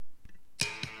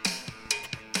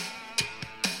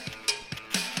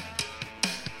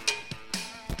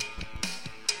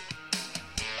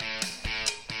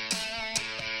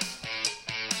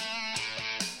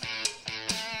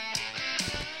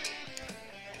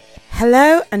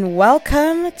Hello and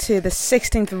welcome to the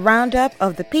 16th roundup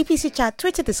of the PPC Chat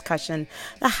Twitter discussion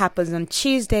that happens on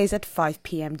Tuesdays at 5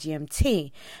 p.m.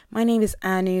 GMT. My name is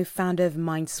Anu, founder of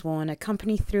MindSwan, a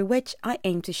company through which I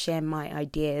aim to share my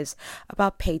ideas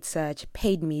about paid search,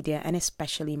 paid media, and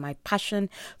especially my passion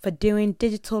for doing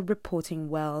digital reporting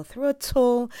well through a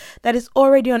tool that is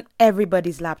already on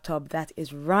everybody's laptop. That's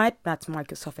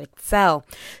Microsoft Excel.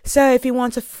 So if you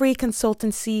want a free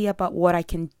consultancy about what I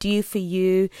can do for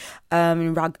you,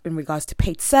 in regards to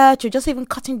paid search, or just even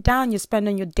cutting down your spend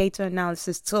on your data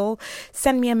analysis tool,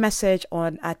 send me a message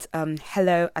on at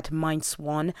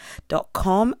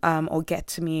hello@mindswan.com or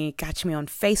catch me on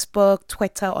Facebook,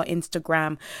 Twitter, or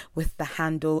Instagram with the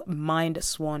handle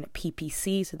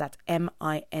MindSwanPPC. So that's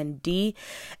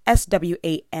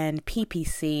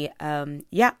MindSwanPPC.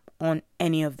 On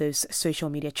any of those social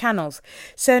media channels.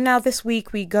 So now this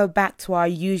week we go back to our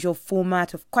usual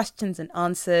format of questions and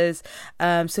answers.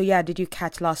 Did you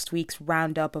catch last week's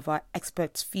roundup of our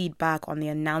experts' feedback on the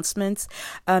announcements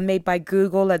made by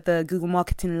Google at the Google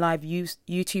Marketing Live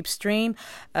YouTube stream?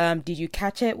 Did you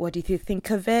catch it? What did you think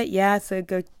of it? Yeah, so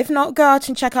go. If not, go out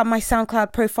and check out my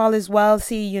SoundCloud profile as well.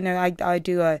 See, I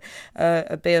do a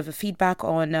bit of a feedback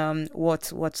on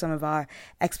what some of our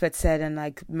experts said, and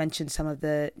like mentioned some of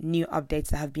the new updates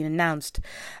that have been announced.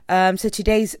 So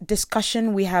today's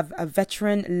discussion, we have a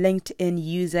veteran LinkedIn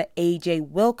user, AJ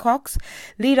Wilcox,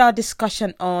 lead our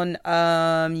discussion on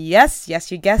yes,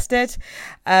 you guessed it,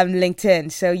 LinkedIn.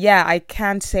 So yeah, I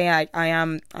can say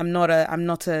I'm not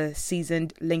a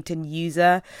seasoned LinkedIn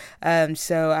user.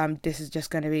 This is just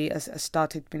going to be a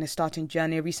starting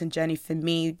journey, a recent journey for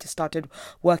me. Started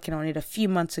working on it a few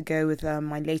months ago with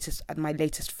my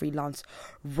latest freelance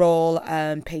role.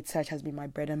 Paid search has been my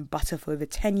bread and butter for over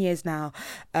 10 years now.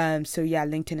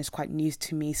 LinkedIn is quite new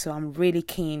to me. So I'm really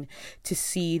keen to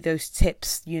see those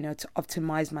tips, to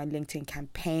optimize my LinkedIn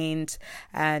campaigns.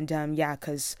 And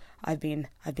because I've been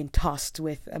tasked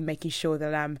with making sure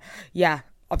that I'm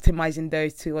optimizing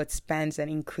those towards spends and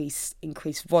increase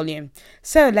volume.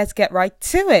 So let's get right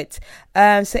to it.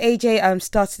 So AJ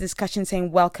starts the discussion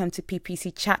saying, welcome to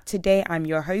PPC Chat. Today I'm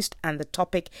your host and the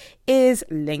topic is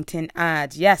LinkedIn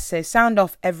ads. Yes, so sound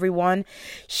off everyone.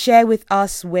 Share with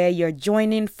us where you're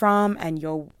joining from and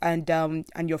your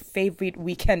favorite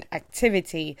weekend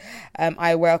activity.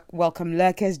 I welcome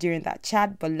lurkers during that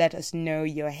chat, but let us know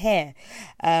you're here.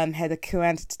 Heather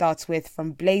Cohen starts with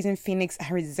from Blazing Phoenix,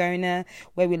 Arizona,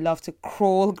 where we love to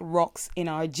crawl rocks in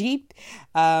our Jeep.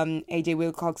 AJ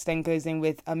Wilcox then goes in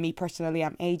with me personally.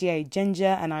 I'm AJ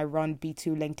Ginger and I run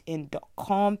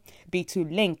B2LinkedIn.com,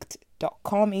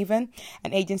 B2Linked.com even,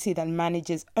 an agency that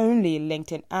manages only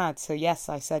LinkedIn ads. So yes,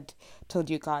 told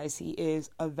you guys he is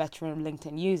a veteran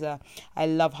LinkedIn user. I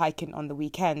love hiking on the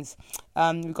weekends.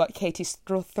 We've got Katie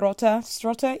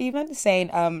Strotter even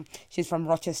saying she's from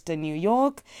Rochester, New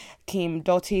York. Kim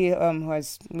Doty, who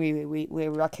has we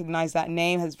recognize that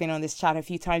name, has been on this chat a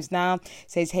few times now,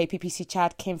 says, hey, PPC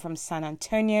Chat, came from San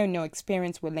Antonio, no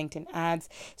experience with LinkedIn ads,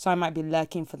 so I might be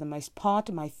lurking for the most part.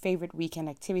 My favorite weekend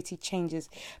activity changes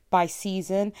by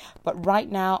season, but right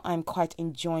now I'm quite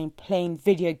enjoying playing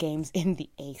video games in the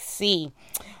AC.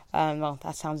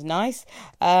 That sounds nice.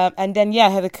 And then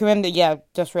Heather Cohen,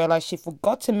 just realized she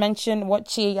forgot to mention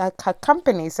what her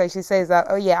company. So she says that,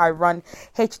 I run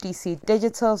HDC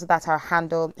Digital. So that's our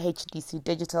handle, HDC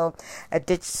Digital, a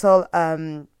digital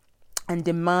and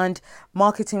demand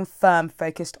marketing firm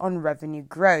focused on revenue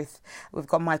growth. We've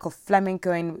got Michael Fleming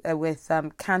going with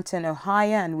Canton,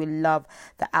 Ohio, and we love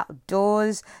the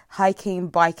outdoors, hiking,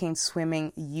 biking,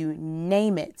 swimming, you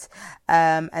name it.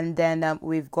 And then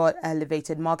we've got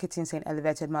Elevated Marketing saying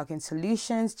Elevated Marketing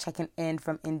Solutions, checking in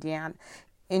from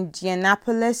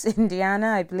Indianapolis,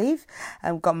 Indiana, I believe.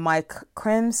 We've got Mike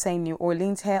Krim saying New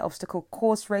Orleans here. Obstacle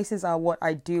course races are what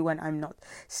I do when I'm not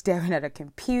staring at a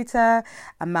computer.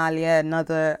 Amalia,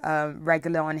 another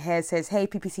regular on here, says, hey,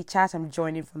 PPC Chat, I'm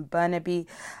joining from Burnaby.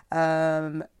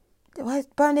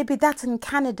 Burnaby, that's in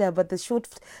Canada, but the short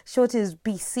is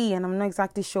BC, and I'm not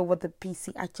exactly sure what the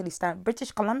BC actually stands.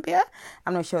 British Columbia?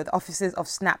 I'm not sure. The offices of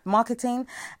Snap Marketing.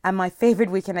 And my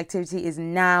favorite weekend activity is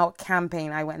now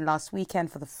camping. I went last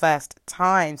weekend for the first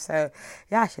time. So,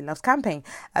 she loves camping.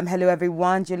 Hello,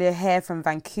 everyone. Julia here from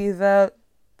Vancouver,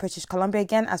 British Columbia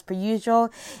again, as per usual.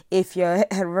 If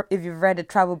you've read a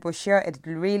travel brochure, it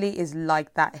really is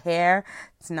like that here.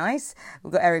 It's nice.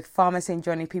 We've got Eric Farmer saying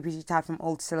joining PPG Chat from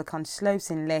Old Silicon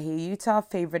Slopes in Leahy, Utah.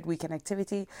 Favorite weekend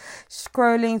activity.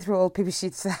 Scrolling through old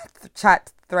PPG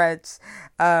Chat threads.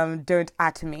 Don't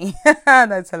at me.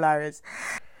 That's hilarious.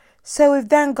 So we've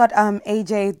then got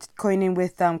AJ coining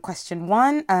with question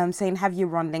one, saying, have you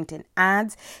run LinkedIn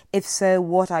ads? If so,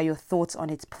 what are your thoughts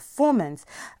on its performance?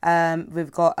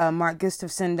 We've got Mark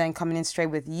Gustafson then coming in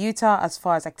straight with Utah. As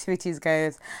far as activities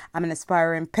goes, I'm an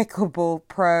aspiring pickleball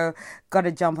pro. Got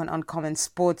to jump on Uncommon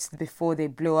Sports before they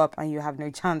blow up and you have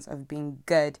no chance of being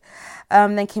good.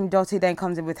 Then Kim Dottie then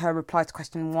comes in with her reply to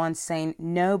question one, saying,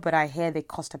 no, but I hear they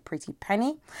cost a pretty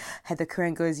penny. Heather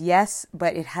Curran goes, yes,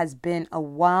 but it has been a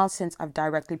while since I've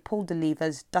directly pulled the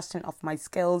levers, dusting off my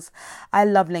skills. I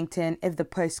love LinkedIn if the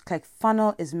post-click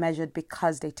funnel is measured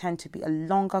because they tend to be a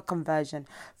longer conversion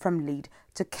from lead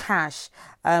to cash.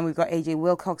 We've got AJ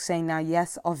Wilcox saying now,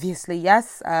 yes, obviously,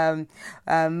 yes.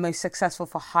 Most successful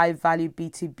for high value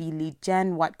B2B lead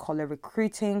gen, white collar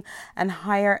recruiting, and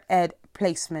higher ed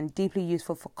placement, deeply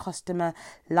useful for customer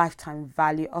lifetime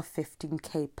value of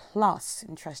 15k plus.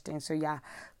 Interesting. So yeah,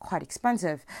 quite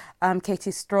expensive.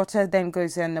 Katie Straughter then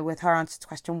goes in with her answer to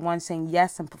question one, saying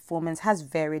yes, and performance has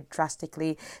varied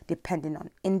drastically depending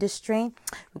on industry.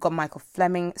 We've got Michael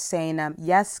Fleming saying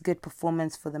yes, good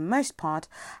performance for the most part,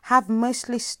 have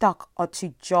mostly stuck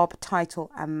to job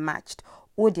title and matched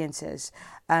audiences.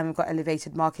 We've got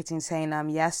Elevated Marketing saying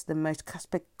yes, the most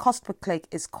cost per click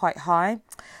is quite high.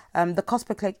 The cost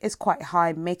per click is quite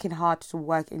high, making hard to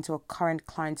work into a current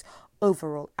client's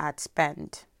overall ad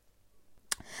spend.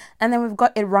 And then we've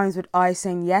got It Rhymes with I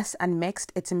saying yes and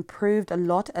mixed. It's improved a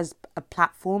lot as a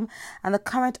platform and the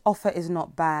current offer is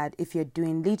not bad if you're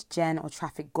doing lead gen or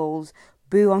traffic goals.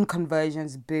 Boo on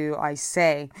conversions, boo, I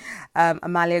say.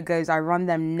 Amalia goes, I run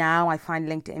them now. I find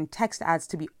LinkedIn text ads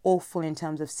to be awful in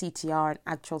terms of CTR and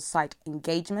actual site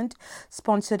engagement.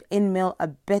 Sponsored in-mail a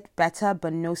bit better,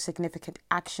 but no significant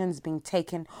actions being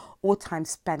taken or time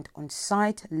spent on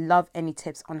site. Love any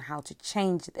tips on how to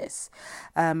change this.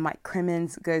 Mike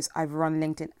Crimmins goes, I've run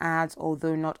LinkedIn ads,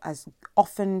 although not as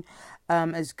often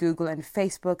as Google and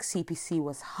Facebook. CPC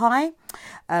was high.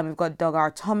 We've got Doug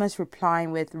R. Thomas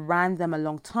replying with, ran them a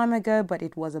long time ago, but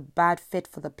it was a bad fit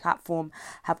for the platform.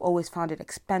 Have always found it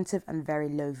expensive and very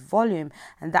low volume,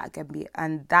 and that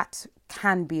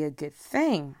can be a good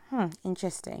thing.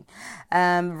 Interesting.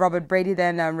 Robert Brady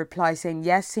then replies saying,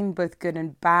 yes, seen both good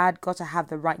and bad. Got to have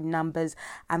the right numbers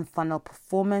and funnel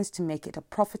performance to make it a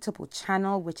profitable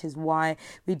channel, which is why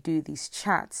we do these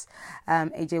chats.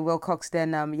 AJ Wilcox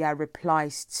then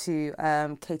replies to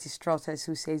Katie Straughter,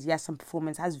 who says, yes, and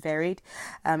performance has varied.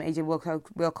 AJ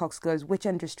Wilcox goes, which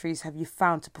industries have you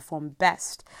found to perform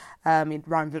best? It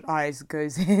Rhymes with Eyes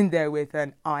goes in there with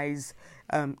an eyes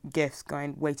gifts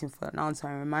going, waiting for an answer,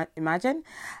 I imagine.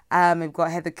 We've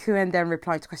got Heather Curran then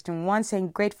replying to question one, saying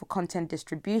great for content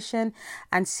distribution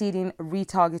and seeding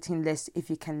retargeting lists if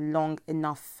you can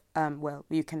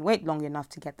you can wait long enough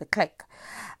to get the click.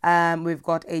 We've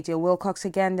got AJ Wilcox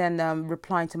again then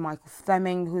replying to Michael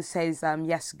Fleming, who says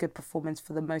yes, good performance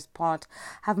for the most part,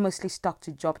 have mostly stuck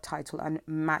to job title and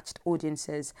matched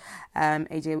audiences.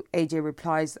 AJ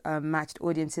replies, matched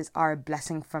audiences are a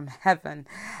blessing from heaven.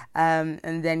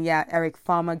 And then Eric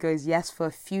Farmer goes, yes, for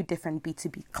a few different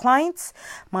B2B clients.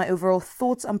 My overall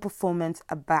thoughts on performance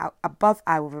above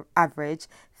average,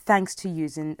 thanks to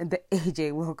using the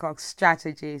AJ Wilcox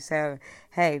strategy. So,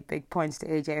 hey, big points to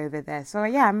AJ over there. So,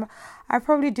 I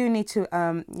probably do need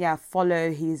to,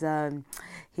 follow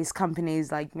his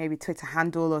company's, like, maybe Twitter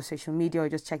handle or social media, or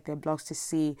just check their blogs to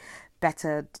see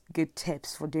better, good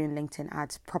tips for doing LinkedIn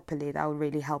ads properly. That will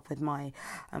really help with my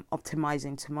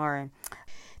optimizing tomorrow.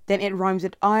 Then It Rhymes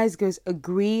with Eyes goes,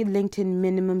 agree, LinkedIn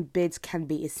minimum bids can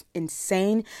be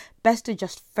insane. Best to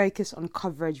just focus on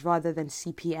coverage rather than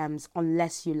CPMs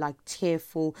unless you like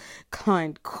tearful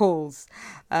client calls.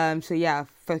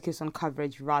 Focus on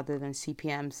coverage rather than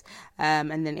CPMs.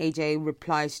 And then AJ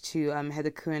replies to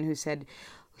Heather Curran,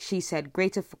 she said,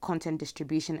 greater for content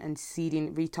distribution and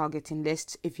seeding retargeting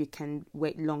lists if you can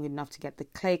wait long enough to get the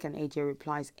click. And AJ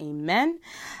replies, amen.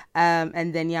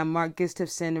 And then, Mark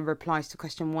Gustafson replies to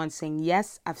question one saying,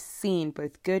 yes, I've seen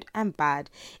both good and bad.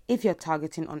 If your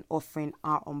targeting on offering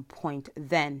are on point,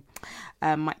 then.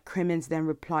 Mike Crimmins then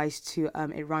replies to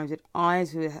It Rhymes with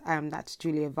Eyes. That's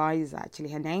Julia Vise, is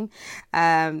actually her name.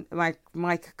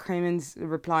 Mike Crimmins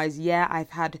replies,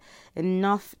 I've had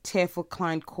enough tearful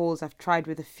client calls. I've tried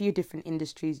with a few different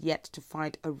industries yet to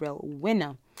find a real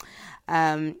winner.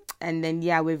 And then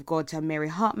we've got Mary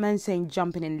Hartman saying,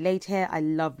 jumping in late here, I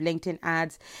love LinkedIn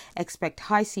ads, expect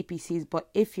high CPCs, but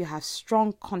if you have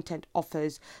strong content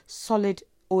offers, solid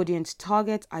audience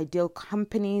targets, ideal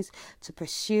companies to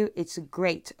pursue. It's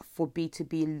great for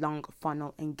B2B long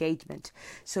funnel engagement.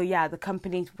 So yeah, the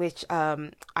companies which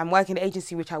I'm working, the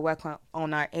agency which I work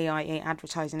on our AIA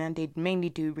advertising, and they mainly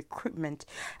do recruitment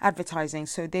advertising.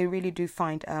 So they really do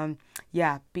find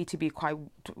B2B quite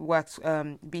works.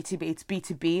 B2B, it's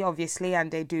B2B obviously,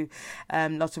 and they do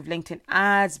lots of LinkedIn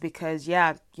ads because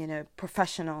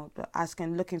professional,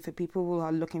 looking for people who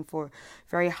are looking for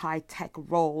very high tech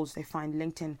roles. They find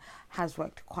LinkedIn has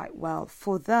worked quite well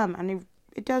for them, and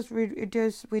it does.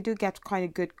 We do get quite a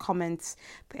good comments,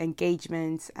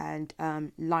 engagements, and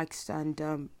likes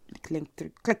and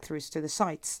click-throughs to the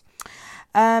sites.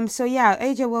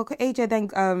 AJ then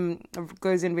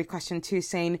goes in with question 2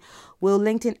 saying, will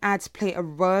LinkedIn ads play a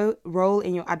role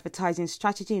in your advertising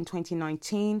strategy in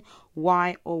 2019?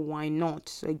 Why or why not?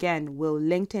 So again, will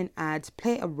LinkedIn ads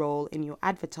play a role in your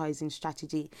advertising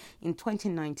strategy in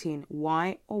 2019?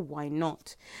 Why or why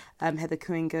not? Heather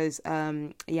Cohen goes,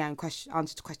 answer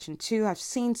to question 2. I've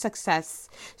seen success.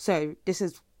 So this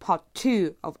is part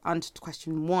 2 of answer to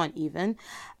question 1 even.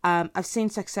 I've seen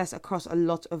success across a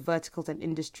lot of verticals and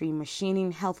industry,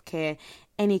 machining, healthcare,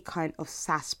 any kind of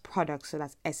SaaS products. So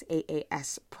that's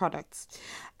SaaS products.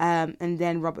 And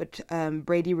then Robert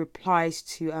Brady replies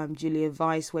to Julia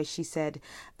Weiss, where she said,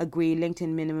 agree, LinkedIn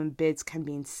minimum bids can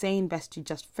be insane. Best to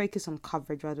just focus on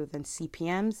coverage rather than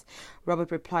CPMs. Robert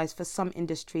replies, for some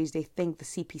industries, they think the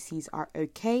CPCs are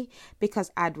okay because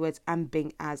AdWords and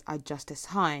Bing ads are just as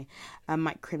high.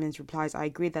 Mike Crimmins replies, I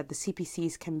agree that the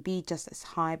CPCs can be just as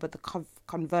high, but the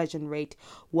conversion rate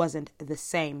wasn't the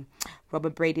same.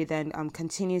 Robert Brady then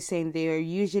continues saying they are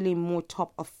usually more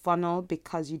top of funnel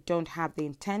because you don't have the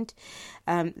intent.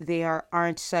 They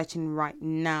aren't searching right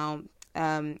now.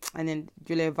 And then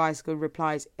Julia Weisgo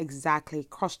replies, exactly,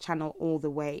 cross-channel all the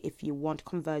way if you want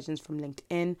conversions from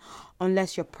LinkedIn,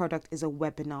 unless your product is a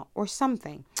webinar or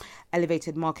something.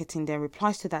 Elevated Marketing then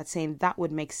replies to that saying that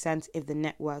would make sense if the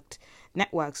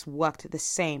networks worked the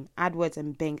same. AdWords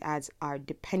and Bing ads are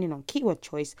depending on keyword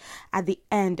choice at the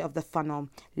end of the funnel.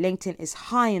 LinkedIn is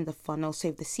high in the funnel, so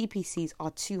if the CPCs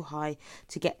are too high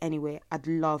to get anywhere, I'd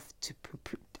love to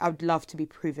be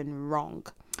proven wrong.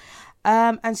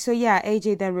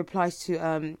 AJ then replies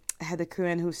to Heather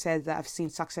Cohen, who says that I've seen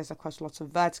success across lots of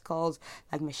verticals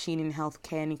like machining,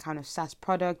 healthcare, any kind of SaaS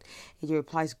product. AJ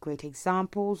replies, great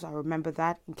examples. I remember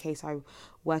that in case I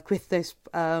work with those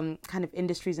kind of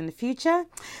industries in the future.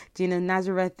 Dina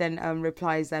Nazareth then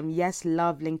replies, yes,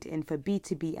 love LinkedIn for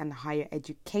B2B and higher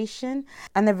education.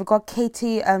 And then we've got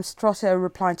Katie Strosser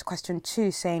replying to question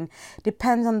 2 saying,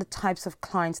 depends on the types of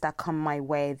clients that come my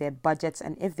way, their budgets,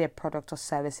 and if their product or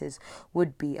services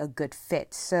would be a good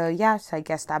fit. So yes, I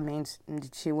guess that means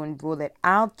she wouldn't rule it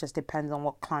out, just depends on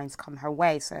what clients come her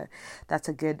way. So that's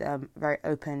a good, very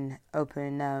open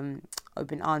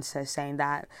answer, saying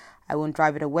that I won't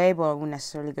drive it away, but I won't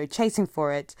necessarily go chasing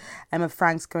for it. Emma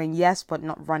Frank's going, yes, but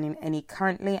not running any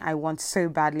currently. I want so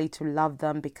badly to love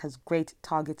them because great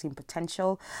targeting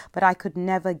potential, but I could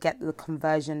never get the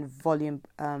conversion volume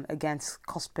against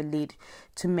cost per lead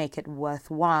to make it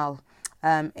worthwhile.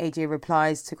 AJ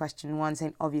replies to question 1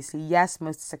 saying, obviously, yes,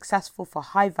 most successful for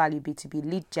high-value B2B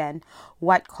lead gen,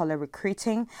 white-collar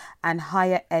recruiting, and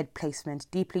higher ed placement,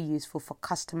 deeply useful for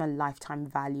customer lifetime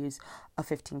values of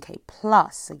 15K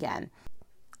plus again.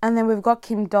 And then we've got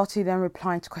Kim Dottie then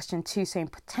replying to question 2 saying,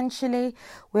 potentially,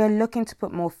 we're looking to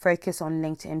put more focus on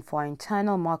LinkedIn for our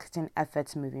internal marketing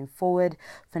efforts moving forward.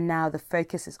 For now, the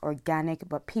focus is organic,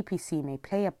 but PPC may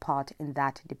play a part in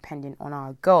that depending on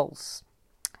our goals.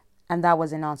 And that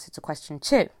was in answer to question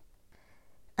 2.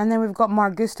 And then we've got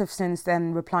Mark Gustafson's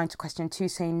then replying to question 2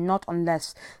 saying, not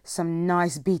unless some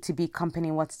nice B2B company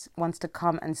wants to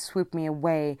come and swoop me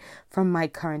away from my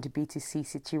current B2C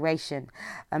situation.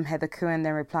 Heather Cohen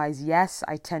then replies, yes,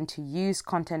 I tend to use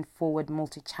content forward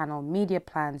multi-channel media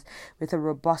plans with a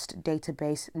robust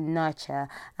database nurture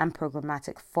and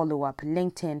programmatic follow-up.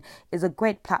 LinkedIn is a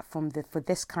great platform for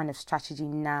this kind of strategy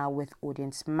now with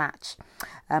Audience Match.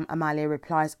 Amalia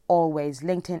replies, always,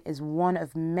 LinkedIn is one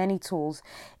of many tools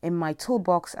in my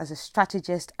toolbox as a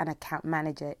strategist and account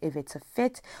manager. If it's a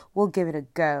fit, we'll give it a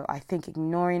go. I think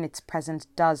ignoring its presence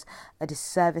does a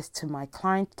disservice to my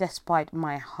client despite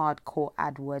my hardcore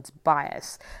AdWords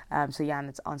bias. And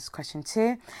that answers question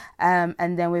 2.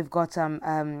 And then we've got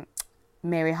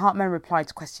Mary Hartman replied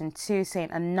to question 2 saying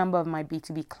a number of my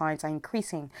B2B clients are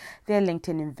increasing their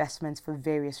LinkedIn investments for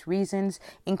various reasons,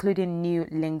 including new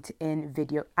LinkedIn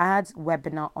video ads,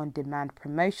 webinar on demand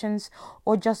promotions,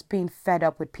 or just being fed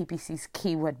up with PPC's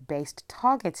keyword-based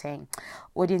targeting.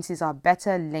 Audiences are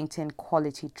better, LinkedIn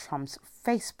quality trumps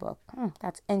Facebook.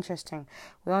 That's interesting.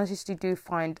 We honestly do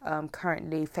find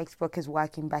currently Facebook is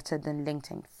working better than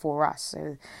LinkedIn for us.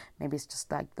 So maybe it's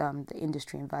just like the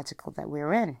industry and vertical that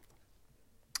we're in.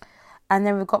 And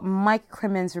then we've got Mike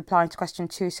Crimmins replying to question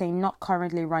 2 saying not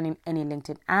currently running any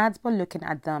LinkedIn ads, but looking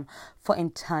at them for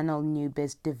internal new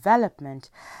biz development.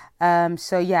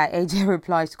 AJ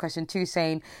replies to question 2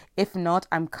 saying, if not,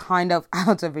 I'm kind of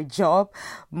out of a job.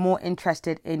 More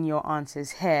interested in your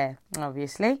answers here,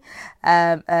 obviously.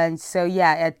 Julia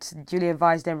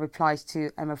Weiss then replies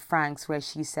to Emma Franks where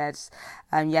she says,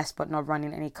 yes, but not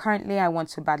running any currently. I want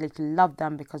so badly to love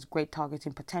them because great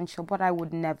targeting potential, but I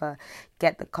would never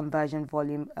get the conversion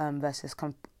volume versus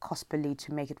cost per lead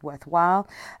to make it worthwhile.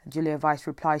 Julia Weiss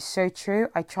replies, so true.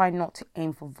 I try not to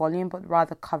aim for volume, but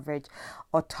rather coverage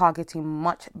or targeting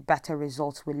much better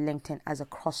results with LinkedIn as a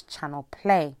cross-channel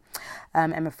play.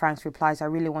 Emma Franks replies, I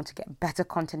really want to get better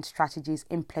content strategies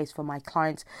in place for my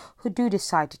clients who do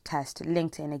decide to test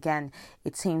LinkedIn. Again,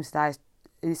 it seems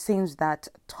that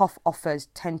tough offers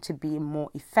tend to be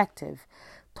more effective.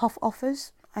 Tough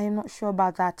offers? I am not sure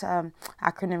about that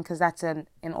acronym because that's in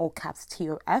all caps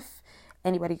TOF.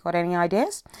 Anybody got any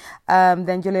ideas?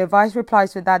 Then Julia Weiss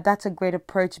replies with that. That's a great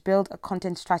approach. Build a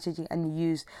content strategy and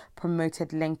use promoted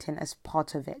LinkedIn as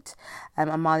part of it.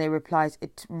 Amalia replies,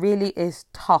 it really is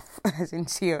tough, as in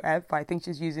COF, but I think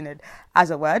she's using it as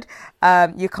a word.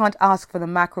 You can't ask for the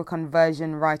macro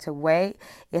conversion right away.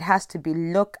 It has to be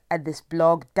look at this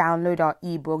blog, download our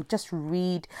ebook, just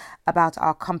read about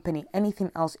our company.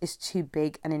 Anything else is too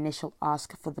big an initial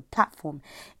ask for the platform,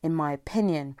 in my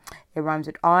opinion. It rhymes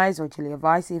with eyes, or Julia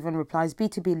Weiss even replies,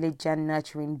 B2B lead gen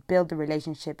nurturing, build the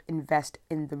relationship, invest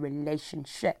in the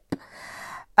relationship.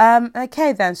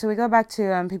 Okay then, so we go back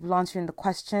to people answering the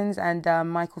questions, and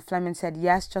Michael Fleming said,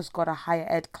 yes, just got a higher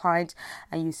ed client,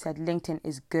 and you said LinkedIn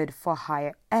is good for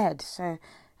higher ed. So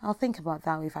I'll think about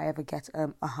that if I ever get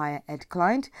a higher ed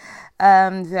client.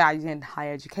 In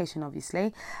higher education,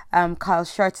 obviously. Kyle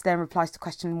Schurtz then replies to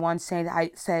question 1 saying,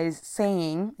 I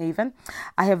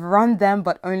have run them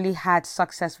but only had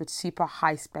success with super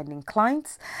high spending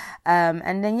clients.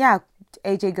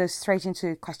 AJ goes straight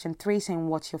into question 3 saying,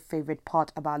 what's your favorite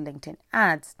part about LinkedIn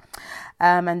ads?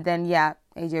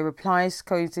 AJ replies,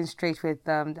 goes in straight with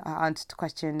his answer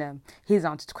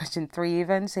to question 3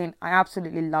 even, saying, I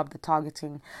absolutely love the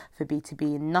targeting for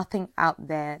B2B. Nothing out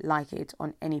there like it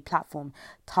on any platform.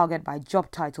 Target by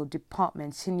job title,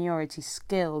 department, seniority,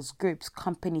 skills, groups,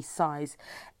 company size,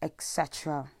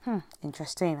 etc.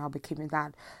 Interesting. I'll be keeping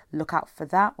that. Look out for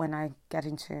that when I get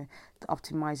into the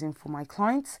optimizing for my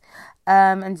clients.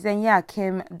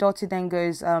 Kim Doughty then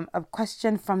goes, a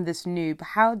question from this noob.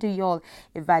 How do y'all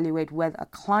evaluate whether a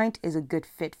client is a good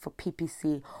fit for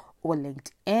PPC or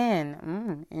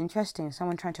LinkedIn? Interesting.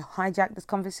 Someone trying to hijack this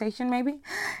conversation, maybe?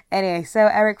 Anyway, so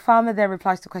Eric Farmer then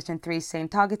replies to question 3 saying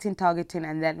targeting,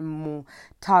 and then more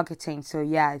targeting. So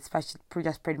yeah, it's just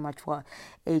pretty much what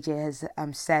AJ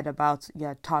has said about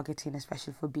targeting,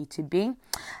 especially for B2B.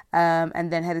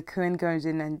 And then Heather Cohen goes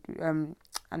in and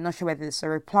I'm not sure whether this is a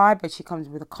reply, but she comes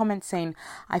with a comment saying,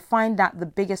 I find that the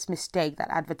biggest mistake that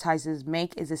advertisers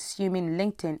make is assuming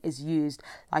LinkedIn is used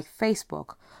like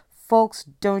Facebook. Folks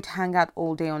don't hang out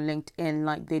all day on LinkedIn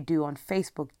like they do on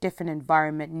Facebook. Different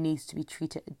environment needs to be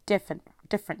treated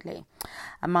differently.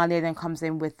 Amalia then comes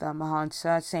in with her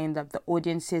answer saying that the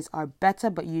audiences are better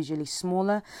but usually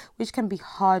smaller, which can be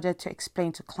harder to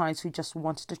explain to clients who just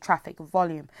want the traffic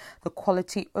volume, the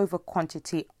quality over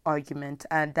quantity argument.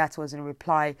 And that was in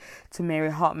reply to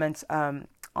Mary Hartman's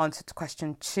answer to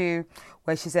question 2,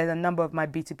 where she says a number of my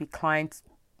B2B clients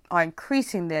are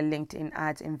increasing their LinkedIn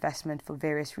ads investment for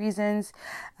various reasons.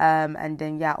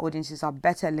 Audiences are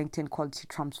better. LinkedIn quality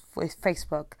trumps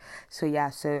Facebook. So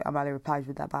Amalia replies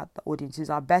with that about the audiences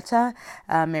are better.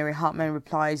 Mary Hartman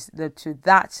replies to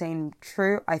that saying,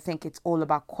 true, I think it's all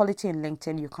about quality in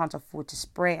LinkedIn. You can't afford to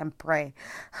spray and pray.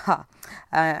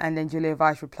 And then Julia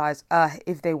Weiss replies,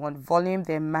 if they want volume,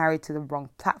 they're married to the wrong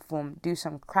platform. Do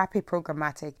some crappy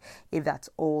programmatic if that's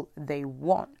all they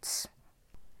want.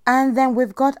 And then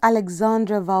we've got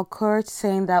Alexandra Valcourt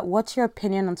saying that, what's your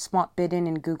opinion on smart bidding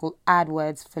in Google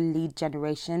AdWords for lead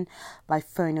generation by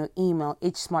phone or email?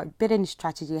 Each smart bidding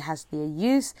strategy has their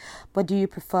use, but do you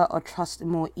prefer or trust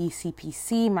more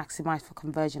eCPC, maximize for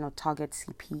conversion, or target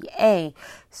CPA?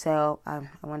 So I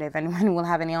wonder if anyone will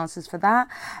have any answers for that.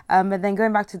 But then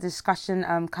going back to the discussion,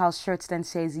 Carl Schurtz then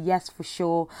says, yes, for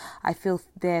sure. I feel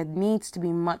there needs to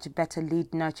be much better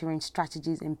lead nurturing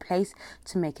strategies in place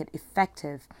to make it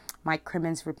effective. Mike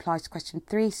Crimmins replies to question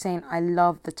 3 saying, I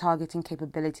love the targeting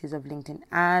capabilities of LinkedIn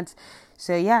ads.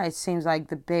 So yeah, it seems like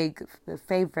the big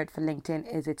favorite for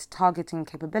LinkedIn is its targeting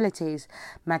capabilities.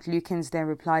 Matt Lukens then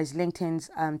replies, LinkedIn's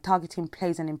targeting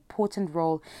plays an important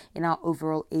role in our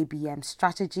overall ABM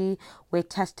strategy. We're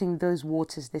testing those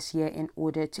waters this year in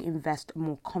order to invest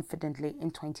more confidently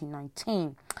in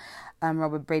 2019.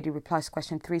 Robert Brady replies to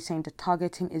question 3 saying the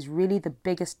targeting is really the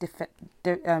biggest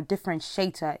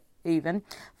differentiator even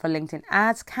for LinkedIn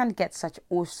ads. Can't get such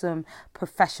awesome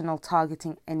professional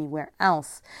targeting anywhere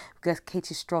else. Because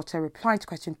Katie Straughter replied to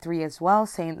question 3 as well,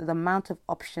 saying that the amount of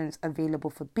options available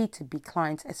for B2B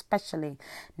clients, especially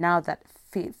now that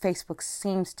Facebook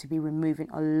seems to be removing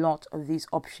a lot of these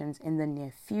options in the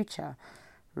near future.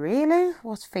 Really?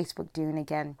 What's Facebook doing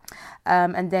again?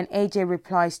 And then AJ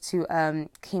replies to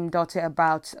Kim Dotter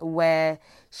about where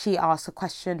she asks a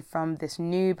question from this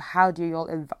noob. How do you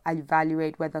all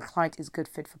evaluate whether a client is good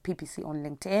fit for PPC on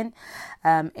LinkedIn?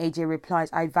 AJ replies,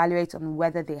 I evaluate on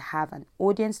whether they have an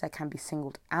audience that can be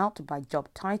singled out by job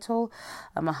title,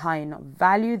 a high enough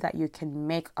value that you can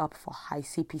make up for high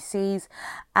CPCs,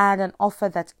 and an offer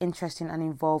that's interesting and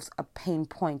involves a pain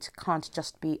point. Can't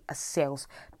just be a sales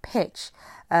pitch.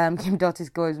 Kim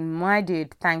Dotis goes, my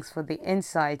dude, thanks for the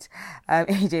insight.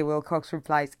 AJ Wilcox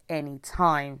replies,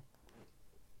 anytime.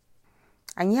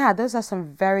 And yeah, those are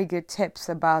some very good tips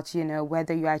about,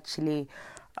 whether you actually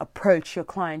approach your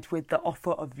client with the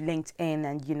offer of LinkedIn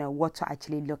and, what to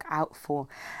actually look out for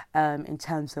in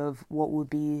terms of what would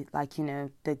be like,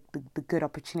 the good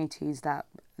opportunities that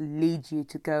lead you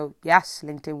to go, yes,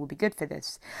 LinkedIn will be good for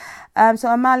this. So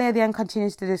Amalia then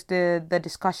continues to the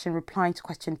discussion, replying to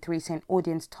question 3 saying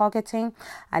audience targeting.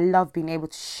 I love being able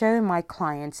to show my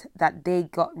clients that they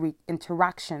got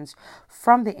interactions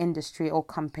from the industry or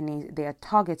companies they are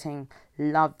targeting.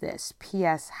 Love this.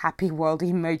 P.S. Happy World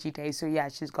Emoji Day. So yeah,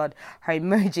 she's got her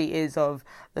emoji is of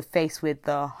the face with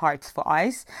the hearts for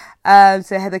eyes.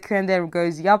 So Heather Curran there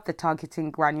goes, yup, the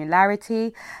targeting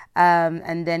granularity.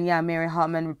 And then yeah, Mary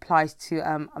Hartman replies to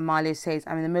Amalia, says,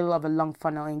 I'm in the middle of a long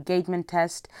funnel engagement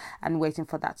test and waiting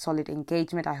for that solid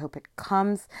engagement. I hope it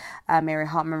comes. Mary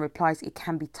Hartman replies, it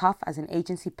can be tough as an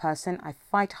agency person. I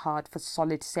fight hard for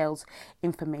solid sales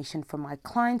information for my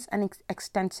clients and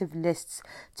extensive lists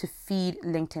to feed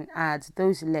LinkedIn ads.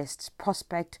 Those lists,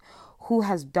 prospect who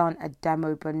has done a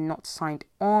demo but not signed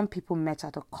on, people met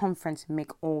at a conference,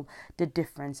 make all the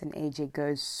difference. And AJ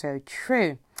goes, so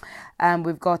true.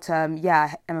 We've got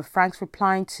Emma Franks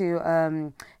replying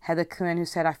to Heather Cohen, who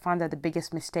said, I find that the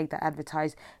biggest mistake that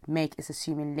advertisers make is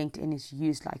assuming LinkedIn is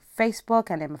used like Facebook.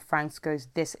 And Emma Franks goes,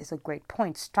 this is a great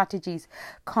point. Strategies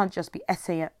can't just be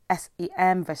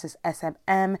SEM versus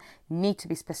SMM, need to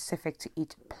be specific to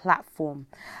each platform.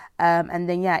 And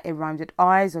then it rhymes with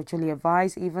eyes, or Julia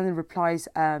Vise even replies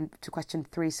to question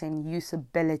 3 saying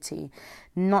usability,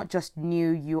 not just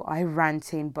new UI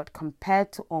ranting, but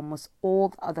compared to almost all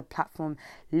the other platforms,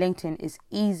 LinkedIn is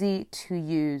easy to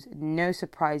use, no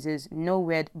surprises, no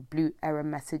weird blue error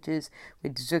messages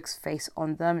with Zook's face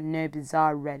on them, no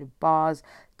bizarre red bars,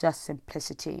 just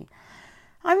simplicity.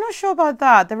 I'm not sure about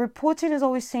that. The reporting has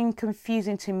always seemed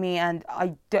confusing to me, and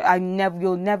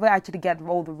you'll never actually get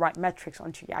all the right metrics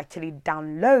until you actually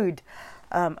download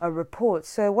a report.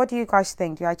 So what do you guys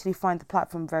think? Do you actually find the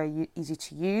platform very easy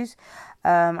to use?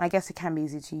 I guess it can be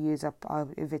easy to use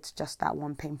if it's just that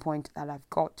one pain point that I've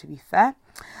got, to be fair.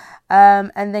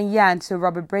 And so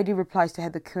Robert Brady replies to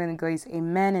Heather Cohen and goes,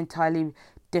 amen, entirely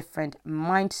different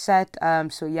mindset.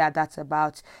 That's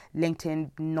about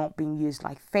LinkedIn not being used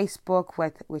like Facebook,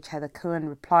 which Heather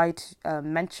Cohen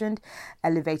mentioned.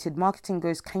 Elevated marketing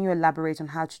goes, can you elaborate on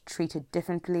how to treat it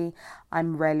differently?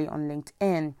 I'm rarely on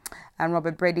LinkedIn. And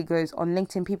Robert Brady goes, on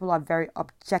LinkedIn, people are very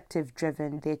objective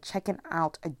driven. They're checking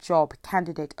out a job,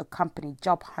 candidate, a company,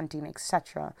 job hunting,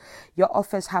 etc. Your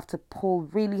offers have to pull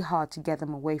really hard to get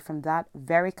them away from that.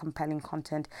 Very compelling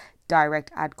content,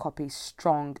 direct ad copy,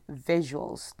 strong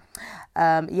visuals.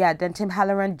 Then Tim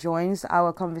Halloran joins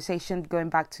our conversation, going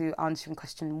back to answering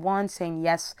question 1, saying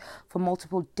yes for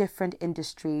multiple different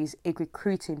industries,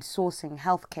 recruiting, sourcing,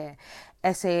 healthcare,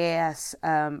 SaaS.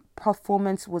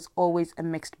 Performance was always a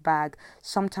mixed mixed bag.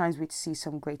 Sometimes we'd see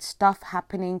some great stuff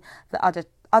happening. The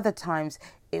other times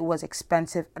it was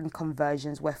expensive and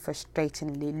conversions were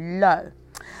frustratingly low.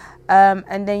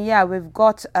 And then, we've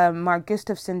got Mark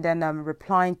Gustafson then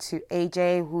replying to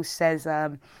AJ, who says,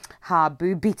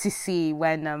 boo BTC,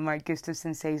 when Mark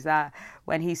Gustafson says that,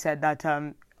 when he said that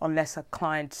unless a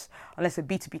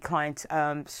B2B client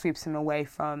sweeps him away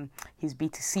from his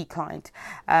B2C client.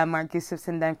 Mark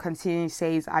Gustafson then continues,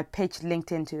 says, I pitched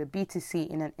LinkedIn to a B2C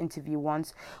in an interview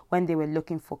once when they were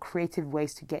looking for creative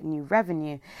ways to get new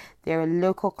revenue. They're a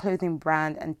local clothing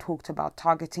brand and talked about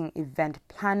targeting event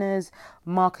planners,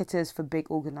 marketers for big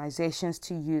organizations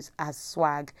to use as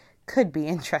swag. Could be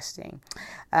interesting.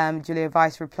 Julia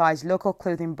Weiss replies, local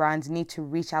clothing brands need to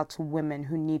reach out to women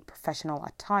who need professional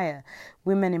attire.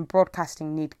 Women in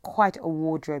broadcasting need quite a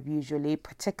wardrobe usually,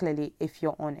 particularly if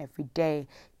you're on every day.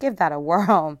 Give that a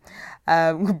whirl.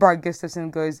 Bart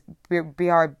Gustafson goes,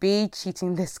 BRB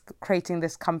creating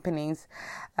this companies.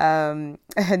 And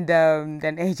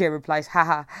then AJ replies,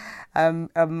 haha.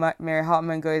 Mary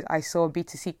Hartman goes, I saw a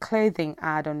B2C clothing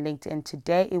ad on LinkedIn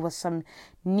today. It was some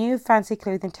new fancy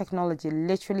clothing technology,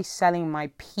 literally selling my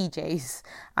PJs.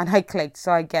 And I clicked,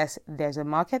 so I guess there's a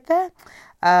market there.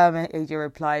 And AJ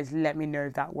replies, let me know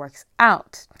if that works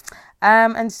out.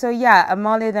 And so,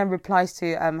 Amalia then replies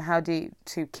to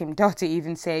to Kim Dottie,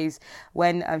 even says,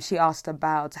 when she asked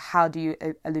about how do you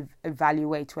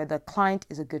evaluate whether a client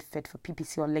is a good fit for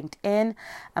PPC or LinkedIn,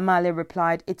 Amalia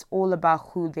replied, it's all about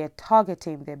who they're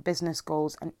targeting, their business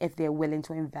goals, and if they're willing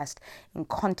to invest in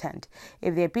content.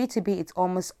 If they're B2B, it's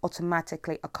almost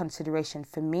automatically a consideration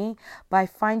for me, but I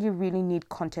find you really need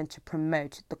content to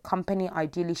promote. The company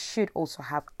ideally should also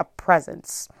have a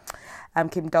presence.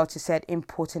 Kim Dottie said,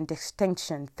 important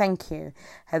distinction. Thank you.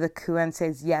 Heather Kuhn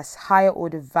says, yes, higher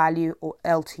order value or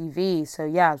LTV. So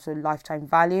lifetime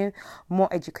value, more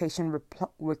education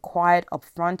required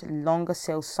upfront, longer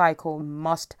sales cycle,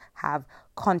 must have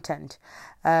content.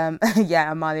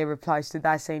 Amalia replies to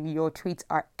that saying, your tweets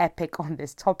are epic on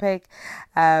this topic.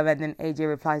 And then AJ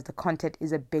replies, the content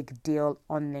is a big deal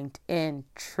on LinkedIn.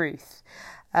 Truth.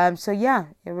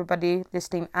 Everybody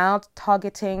listening out,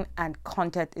 targeting and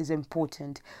content is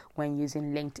important when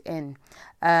using LinkedIn.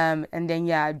 And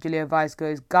then, Julia Weiss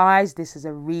goes, guys, this is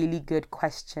a really good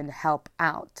question. Help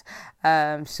out.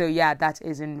 That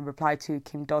is in reply to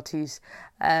Kim Dottie's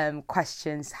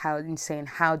questions. How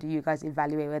do you guys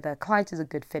evaluate whether a client is a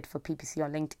good fit for PPC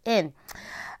on LinkedIn?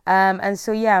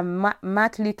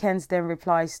 Matt Lukens then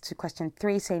replies to question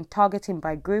 3, saying targeting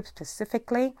by group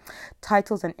specifically.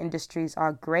 Titles and industries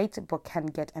are great, but can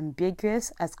get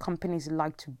ambiguous as companies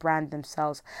like to brand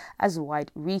themselves as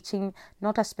wide-reaching,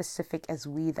 not as specific as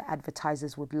we, the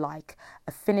advertisers, would like.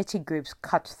 Affinity groups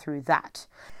cut through that.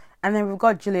 And then we've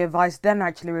got Julia Weiss then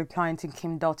actually replying to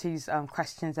Kim Dottie's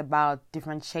questions about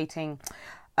differentiating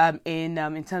in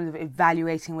terms of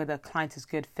evaluating whether a client is a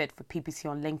good fit for PPC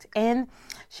on LinkedIn.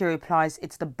 She replies,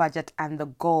 it's the budget and the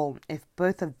goal. If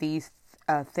both of these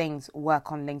things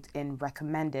work on LinkedIn,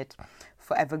 recommend it.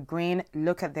 For Evergreen,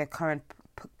 look at their current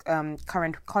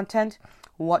content.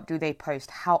 What do they post?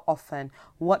 How often?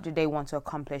 What do they want to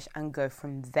accomplish? And go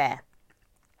from there.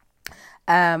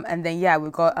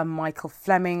 We've got Michael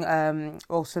Fleming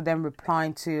also then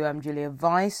replying to Julia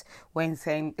Weiss when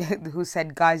saying, who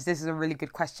said, guys, this is a really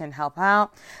good question, help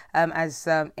out. As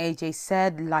AJ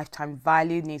said, lifetime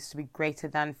value needs to be greater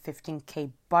than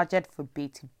 15k budget for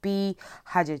B2B.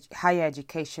 Higher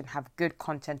education have good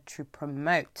content to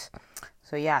promote.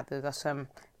 So those are some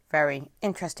very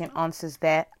interesting answers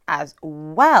there as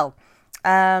well.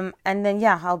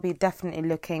 I'll be definitely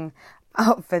looking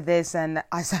out for this, and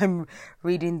as I'm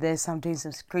reading this, I'm doing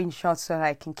some screenshots so that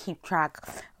I can keep track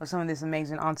of some of these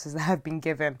amazing answers that have been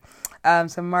given.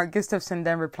 So Mark Gustafson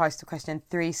then replies to question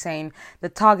 3, saying the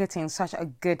targeting is such a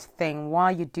good thing.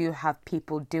 While you do have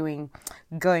people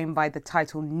going by the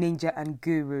title ninja and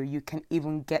guru, you can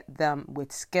even get them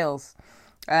with skills.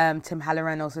 Tim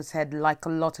Halloran also said, like a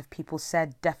lot of people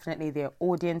said, definitely their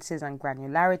audiences and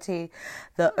granularity.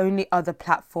 The only other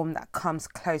platform that comes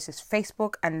close is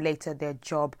Facebook, and later their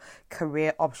job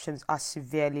career options are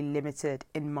severely limited,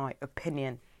 in my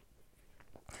opinion.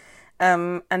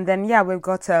 We've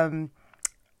got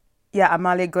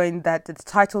Amalia going that the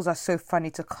titles are so funny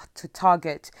to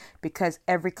target because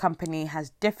every company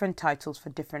has different titles for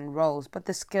different roles, but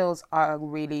the skills are a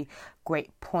really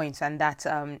great point. And that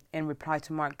in reply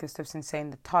to Mark Gustafson saying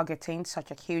the targeting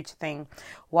such a huge thing.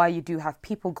 While you do have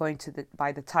people going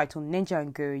by the title ninja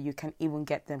and guru, you can even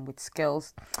get them with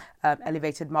skills.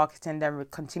 Elevated Marketing then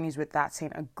continues with that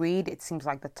saying, agreed, it seems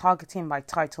like the targeting by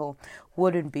title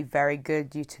wouldn't be very good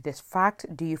due to this fact.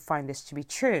 Do you find this to be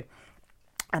true?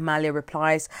 Amalia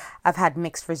replies, I've had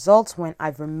mixed results when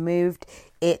I've removed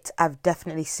it. I've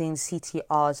definitely seen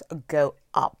CTRs go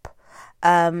up.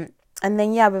 And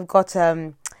then, yeah, we've got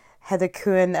Heather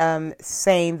Cohen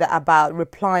saying that about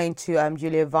replying to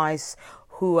Julia Weiss,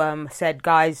 who said,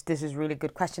 guys, this is really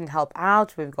good question to help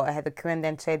out. We've got Heather Cohen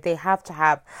then said they have to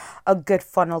have a good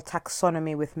funnel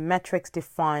taxonomy with metrics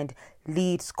defined.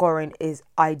 Lead scoring is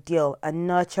ideal. A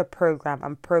nurture program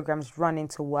and programs running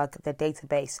to work the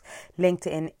database.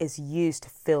 LinkedIn is used to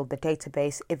fill the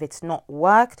database. If it's not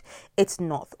worked, it's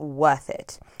not worth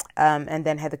it. And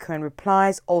then Heather Cohen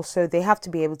replies, also, they have to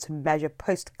be able to measure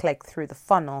post-click through the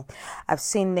funnel. I've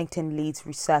seen LinkedIn leads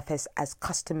resurface as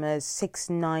customers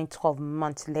 6, 9, 12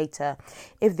 months later.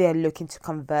 If they're looking to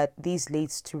convert these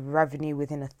leads to revenue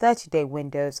within a 30-day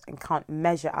window and can't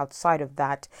measure outside of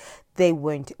that, they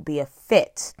won't be a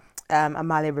fit.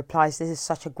 Amalia replies, this is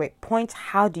such a great point.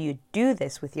 How do you do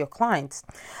this with your clients?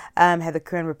 Heather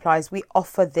Cohen replies, we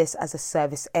offer this as a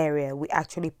service area. We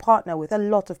actually partner with a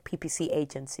lot of PPC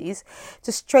agencies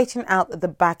to straighten out the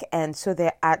back end so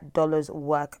their ad dollars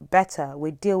work better.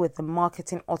 We deal with the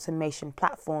marketing automation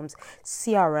platforms,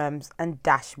 CRMs, and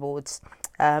dashboards.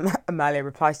 Amalia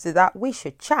replies to that, we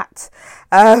should chat.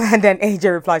 And then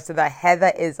AJ replies to that,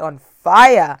 Heather is on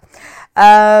fire.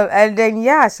 And then,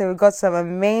 yeah, so we've got some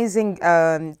amazing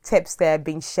tips there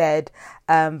being shared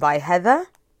by Heather.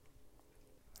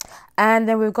 And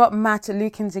then we've got Matt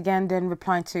Lukens again, then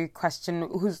replying to question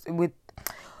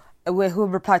who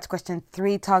replied to question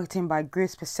 3, targeting by group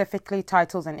specifically.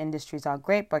 Titles and industries are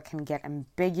great, but can get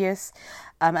ambiguous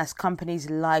as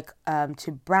companies like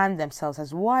to brand themselves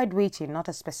as wide-reaching, not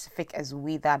as specific as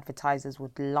we, the advertisers,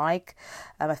 would like.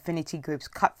 Affinity groups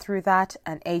cut through that,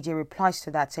 and AJ replies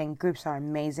to that saying groups are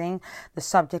amazing. The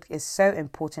subject is so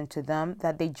important to them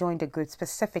that they joined a group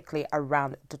specifically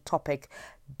around the topic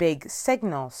big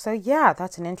signal. So yeah,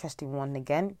 that's an interesting one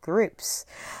again, groups.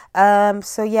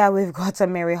 So yeah, we've got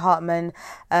Mary Hartman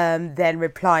then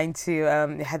replying to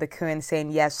Heather Cohen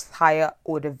saying yes, higher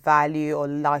order value or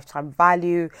lifetime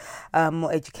value,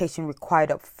 more education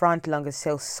required up front, longer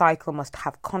sales cycle, must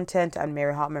have content. And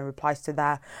Mary Hartman replies to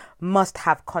that, must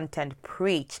have content,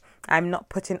 preach. I'm not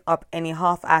putting up any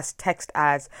half-ass text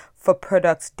ads for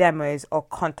products, demos, or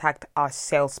contact our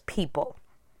salespeople.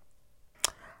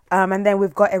 And then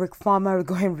we've got Eric Farmer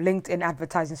going LinkedIn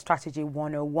Advertising Strategy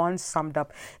 101 summed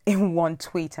up in one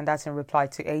tweet, and that's in reply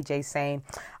to AJ saying,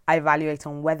 I evaluate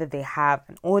on whether they have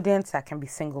an audience that can be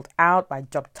singled out by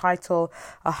job title,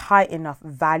 a high enough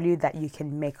value that you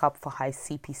can make up for high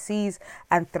CPCs,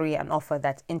 and 3, an offer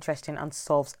that's interesting and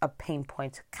solves a pain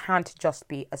point. Can't just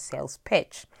be a sales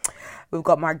pitch. We've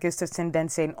got Mark Gustafson then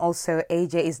saying also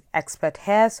AJ is expert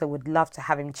here, so would love to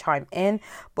have him chime in.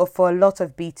 But for a lot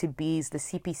of B2Bs, the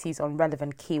CPCs on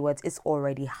relevant keywords is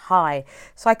already high.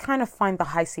 So I kind of find the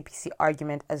high CPC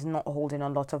argument as not holding a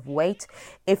lot of weight.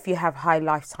 If you have high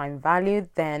lifetime value,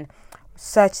 then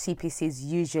search CPCs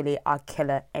usually are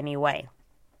killer anyway.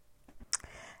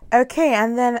 Okay,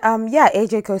 and then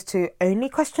AJ goes to only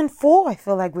question 4. I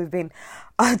feel like we've been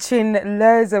arching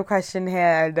loads of questions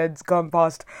here and it's gone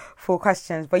past 4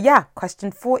 questions. But yeah,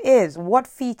 question 4 is, what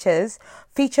feature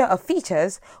of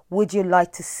features would you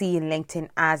like to see in LinkedIn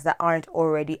ads that aren't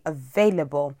already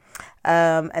available?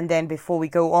 And then before we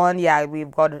go on,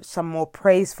 we've got some more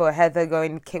praise for Heather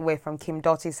going away from Kim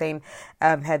Dottie saying,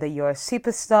 Heather, you're a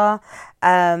superstar.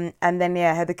 And then,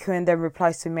 Heather Cohen then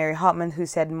replies to Mary Hartman, who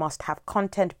said, must have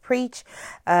content, preach.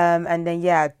 And then,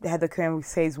 Heather Cohen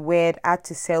says, weird, add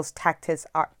to sales tactics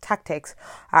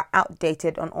are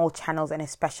outdated on all channels and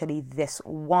especially this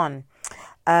one.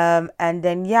 And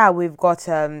then, we've got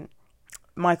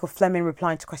Michael Fleming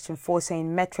replying to question 4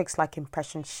 saying metrics like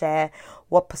impression share.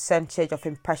 What percentage of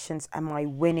impressions am I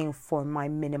winning for my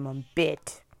minimum bid?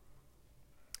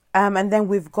 And then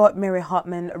we've got Mary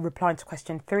Hartman replying to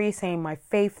question 3 saying my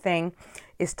fave thing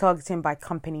is targeting by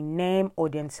company name,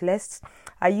 audience lists.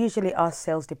 I usually ask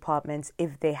sales departments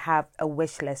if they have a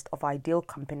wish list of ideal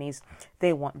companies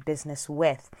they want business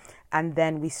with. And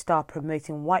then we start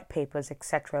promoting white papers,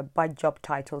 etc. by job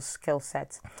titles, skill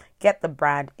sets. Get the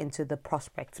brand into the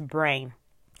prospect's brain.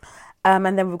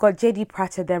 And then we've got JD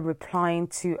Prater then replying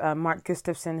to Mark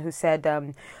Gustafson, who said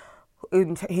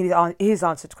his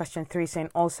answer to question 3 saying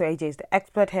also AJ is the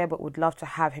expert here but would love to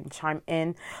have him chime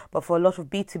in, but for a lot of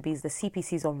B2Bs the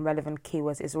CPCs on relevant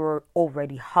keywords is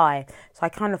already high, so I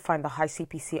kind of find the high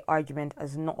CPC argument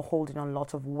as not holding a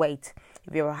lot of weight.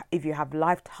 If you have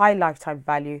high lifetime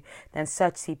value, then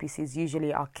search CPCs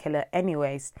usually are killer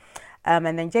anyways. And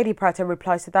then JD Prater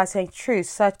replies to that saying, true,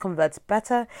 search converts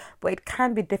better, but it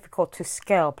can be difficult to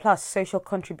scale. Plus, social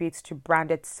contributes to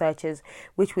branded searches,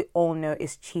 which we all know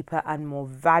is cheaper and more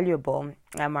valuable.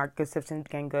 Mark Gustafson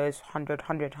again goes 100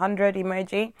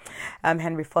 emoji.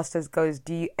 Henry Foster's goes,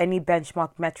 do any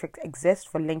benchmark metrics exist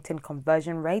for LinkedIn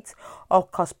conversion rates or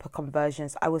cost per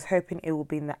conversions? I was hoping it will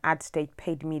be in the ad state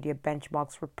paid media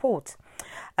benchmarks report.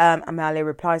 Amalia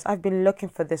replies, I've been looking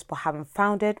for this but haven't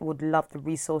found it. Would love the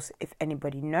resource if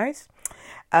anybody knows.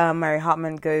 Mary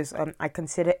Hartman goes, I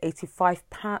consider $85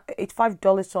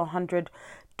 to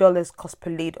 $100 cost per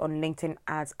lead on LinkedIn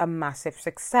ads a massive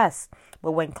success.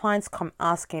 But when clients come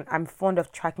asking, I'm fond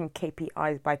of tracking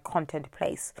KPIs by content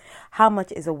place. How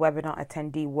much is a webinar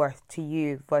attendee worth to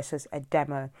you versus a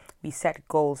demo? We set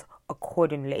goals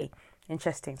accordingly.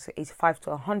 Interesting. So $85 to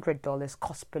 $100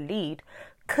 cost per lead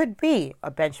could be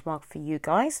a benchmark for you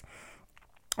guys.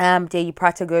 JD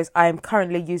Prater goes, I am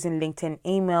currently using LinkedIn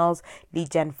emails,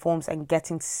 lead gen forms, and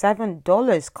getting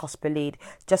 $7 cost per lead.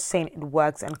 Just saying it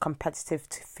works and competitive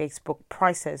to Facebook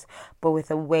prices, but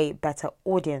with a way better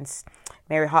audience.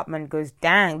 Mary Hartman goes,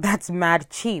 dang, that's mad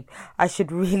cheap. I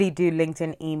should really do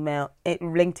LinkedIn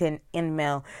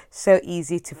InMail. So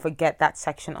easy to forget that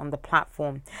section on the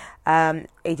platform.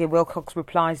 AJ Wilcox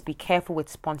replies, be careful with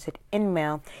sponsored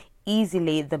InMail.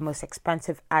 Easily the most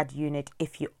expensive ad unit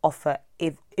if your offer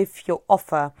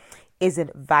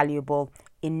isn't valuable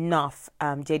enough.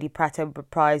 JD Prater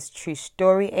replies, true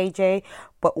story, AJ,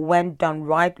 but when done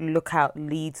right, look out,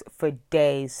 leads for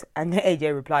days. And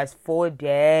AJ replies, 4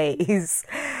 days.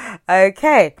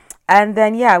 Okay, and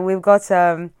then we've got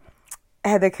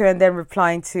Heather Curran then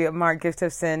replying to Mark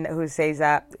Gustafson, who says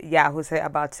now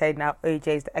AJ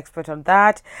is the expert on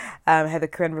that. Heather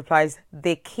Curran replies,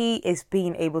 the key is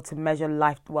being able to measure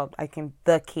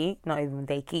the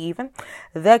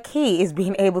key is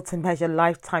being able to measure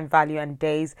lifetime value and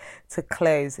days to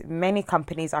close. Many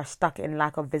companies are stuck in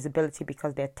lack of visibility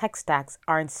because their tech stacks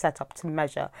aren't set up to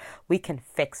measure. We can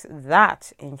fix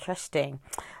that. Interesting.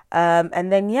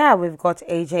 And then we've got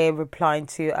AJ replying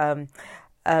to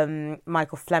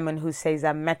Michael Fleming, who says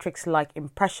that metrics like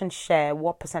impression share,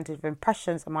 what percentage of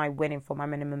impressions am I winning for my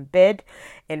minimum bid,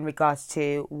 in regards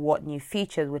to what new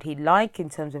features would he like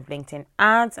in terms of LinkedIn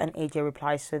ads. And AJ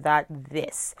replies to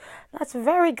that's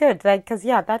very good, because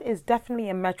that is definitely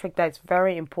a metric that's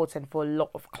very important for a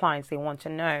lot of clients. They want to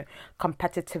know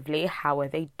competitively how are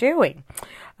they doing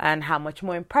and how much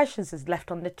more impressions is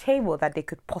left on the table that they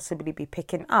could possibly be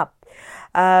picking up.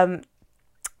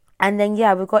 And then,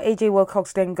 we've got AJ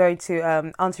Wilcox then going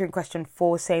to answering question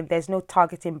 4, saying there's no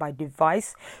targeting by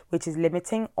device, which is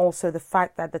limiting. Also, the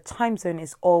fact that the time zone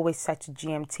is always set to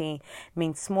GMT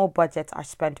means small budgets are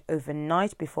spent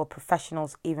overnight before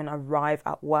professionals even arrive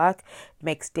at work,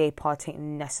 makes day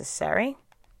partying necessary.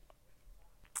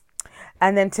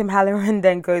 And then Tim Halloran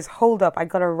then goes, hold up, I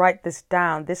got to write this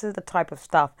down. This is the type of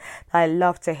stuff that I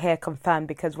love to hear confirmed,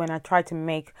 because when I try to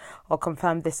make or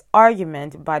confirm this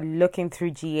argument by looking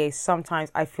through GA,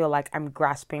 sometimes I feel like I'm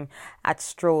grasping at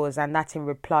straws. And that's in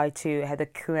reply to Heather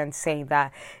Curran saying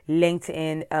that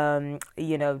LinkedIn,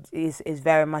 is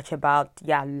very much about,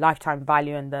 lifetime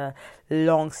value and the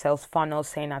long sales funnel,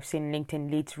 saying I've seen LinkedIn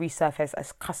leads resurface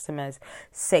as customers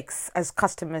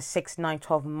 6, 9,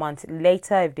 12 months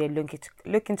later if they're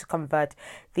looking to convert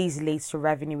these leads to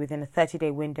revenue within a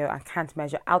 30-day window. I can't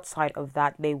measure outside of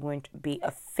that. They won't be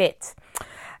a fit.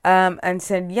 And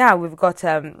so we've got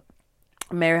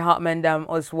Mary Hartman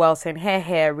as well saying,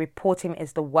 here, reporting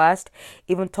is the worst.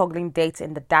 Even toggling data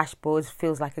in the dashboards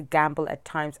feels like a gamble at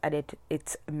times, and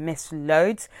it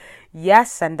misloads.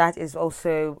 Yes, and that is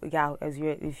also,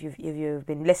 if you've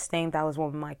been listening, that was one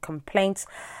of my complaints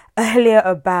earlier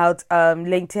about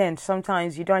LinkedIn.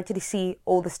 Sometimes you don't actually see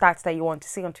all the stats that you want to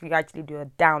see until you actually do a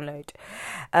download.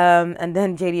 And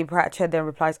then JD Prater then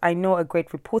replies, I know a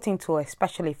great reporting tool,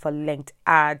 especially for linked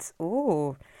ads.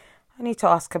 Ooh, I need to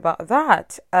ask about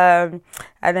that. And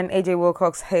then AJ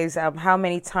Wilcox says, how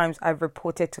many times I've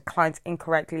reported to clients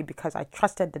incorrectly because I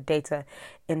trusted the data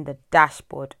in the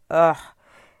dashboard.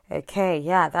 Okay,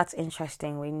 that's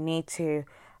interesting.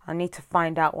 I need to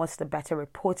find out what's the better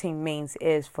reporting means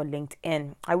is for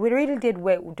LinkedIn. I really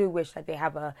do wish that they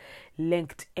have a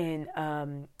LinkedIn,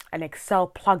 an Excel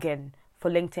plugin for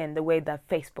LinkedIn, the way that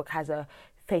Facebook has a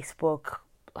Facebook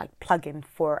plugin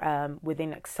for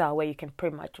within Excel, where you can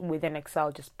pretty much within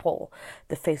Excel just pull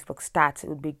the Facebook stats. It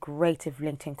would be great if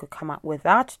LinkedIn could come up with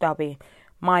that. That'll be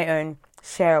my own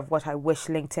share of what I wish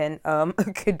LinkedIn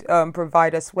could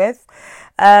provide us with.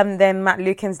 Then Matt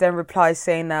Lukens then replies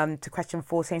saying to question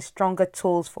 4, saying stronger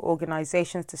tools for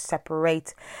organizations to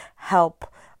separate help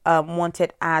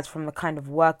wanted ads from the kind of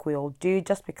work we all do.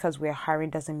 Just because we're hiring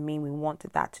doesn't mean we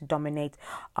wanted that to dominate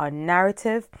our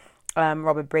narrative.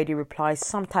 Robert Brady replies,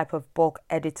 some type of bulk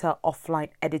editor, offline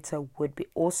editor would be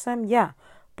awesome. Yeah,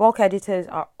 bulk editors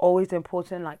are always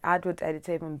important, like AdWords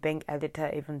editor, even Bing editor,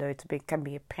 even though can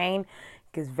be a pain.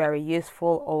 It's very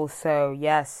useful. Also,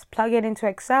 yes, plug it into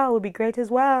Excel would be great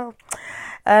as well.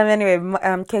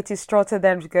 Anyway, Katie Straughter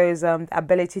then goes,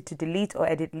 ability to delete or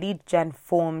edit lead gen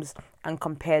forms and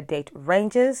compare date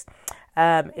ranges.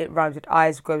 It rhymes with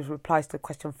eyes, goes replies to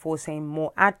question 4 saying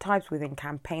more ad types within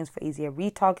campaigns for easier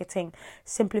retargeting,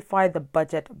 simplify the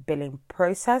budget billing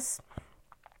process.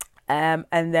 And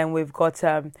then we've got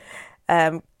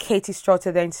Katie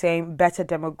Straughter then saying better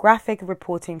demographic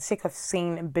reporting, sick of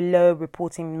seeing below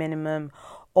reporting minimum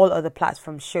all other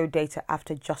platforms show data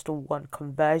after just 1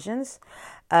 conversions.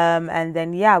 And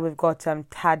then we've got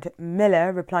Tad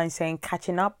Miller replying saying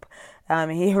catching up.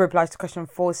 He replies to question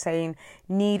 4 saying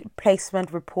need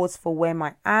placement reports for where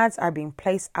my ads are being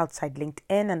placed outside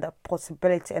LinkedIn and the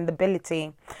possibility and the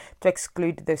ability to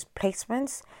exclude those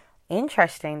placements.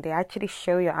 Interesting. They actually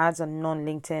show your ads on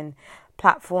non-LinkedIn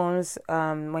platforms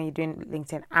when you're doing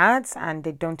LinkedIn ads, and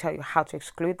they don't tell you how to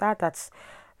exclude that. That's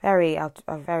very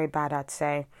bad, I'd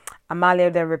say. Amalia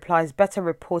then replies, better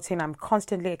reporting. I'm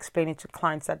constantly explaining to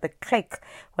clients that the click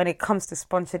when it comes to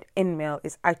sponsored email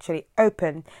is actually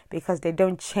open because they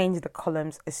don't change the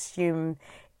columns, assume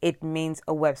it means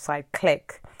a website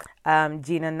click.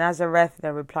 Gina Nazareth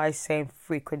then replies saying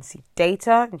frequency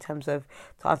data in terms of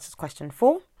to answer question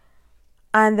 4.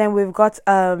 And then we've got,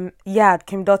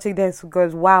 Kim Dottie then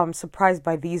goes, wow, I'm surprised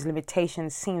by these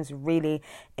limitations. Seems really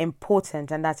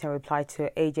important. And that's in reply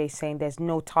to AJ saying there's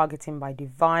no targeting by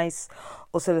device.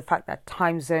 Also, the fact that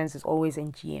time zones is always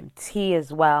in GMT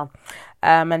as well.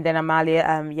 And then Amalia,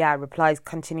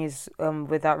 continues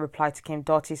with that reply to Kim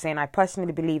Dottie saying, I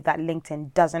personally believe that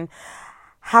LinkedIn doesn't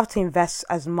have to invest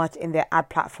as much in their ad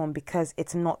platform because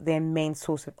it's not their main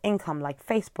source of income like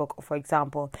Facebook, for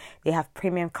example. They have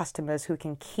premium customers who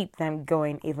can keep them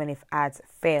going even if ads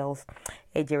fails.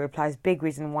 AJ replies, big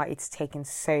reason why it's taken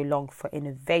so long for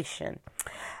innovation.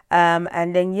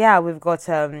 And then we've got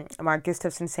Mark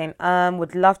Gustafson saying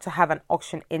would love to have an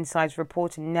auction insights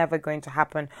report. Never going to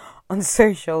happen on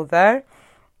social though.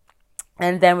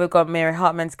 And then we've got Mary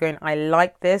Hartman's going, I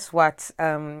like this. What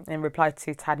in reply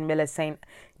to Tad Miller saying,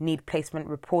 need placement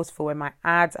reports for where my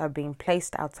ads are being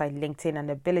placed outside LinkedIn and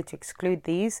the ability to exclude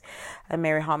these. And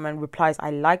Mary Hartman replies, I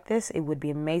like this. It would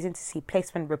be amazing to see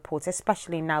placement reports,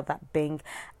 especially now that Bing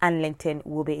and LinkedIn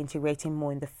will be integrating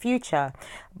more in the future.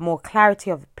 More clarity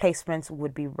of placements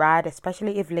would be rad,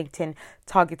 especially if LinkedIn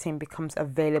targeting becomes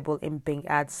available in Bing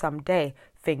ads someday.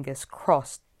 Fingers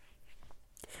crossed.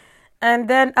 And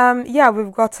then,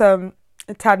 we've got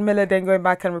Tad Miller then going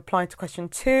back and replying to question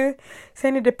 2,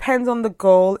 saying it depends on the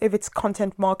goal. If it's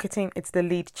content marketing, it's the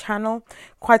lead channel.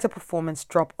 Quite a performance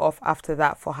drop off after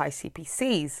that for high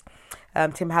CPCs.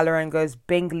 Tim Halloran goes,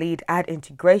 Bing lead ad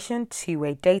integration,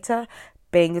 2-way data,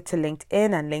 Bing to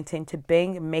LinkedIn and LinkedIn to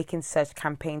Bing, making search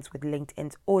campaigns with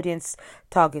LinkedIn's audience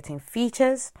targeting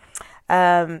features.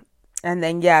 And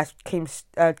then,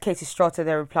 Katie Straughter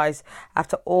there replies,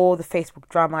 after all the Facebook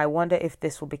drama, I wonder if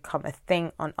this will become a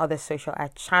thing on other social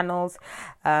ad channels.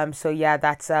 That's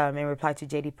in reply to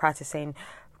JD Prater saying,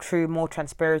 true, more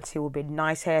transparency will be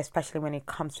nice here, especially when it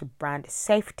comes to brand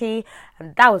safety.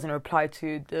 And that was in reply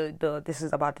to this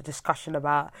is about the discussion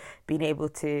about being able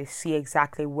to see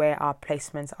exactly where our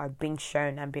placements are being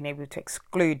shown and being able to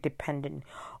exclude depending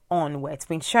on where it's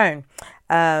being shown.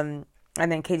 And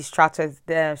then Katie Straughter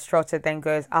then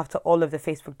goes, after all of the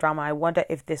Facebook drama, I wonder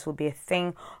if this will be a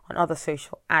thing on other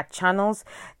social ad channels.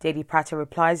 JD Prater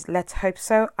replies, let's hope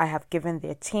so. I have given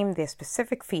their team their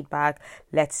specific feedback.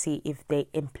 Let's see if they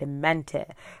implement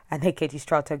it. And then Katie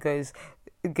Straughter gives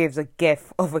a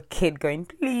gif of a kid going,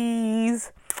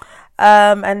 please.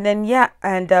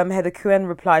 Heather Cohen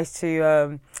replies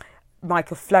to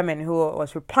Michael Fleming, who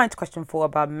was replying to question 4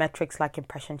 about metrics like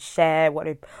impression share, what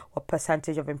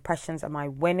percentage of impressions am I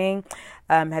winning?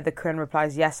 Heather Cohen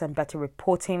replies, yes, and better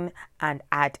reporting and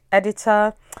ad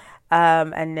editor.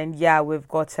 We've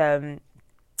got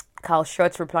Carl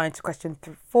Schurtz replying to question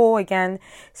 4 again,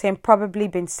 saying probably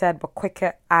been said, but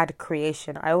quicker ad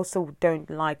creation. I also don't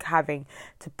like having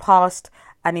to paste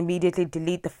and immediately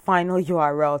delete the final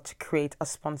URL to create a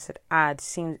sponsored ad.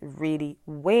 Seems really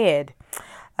weird.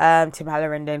 Tim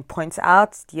Halloran then points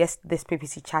out, yes, this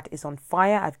PPC chat is on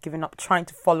fire. I've given up trying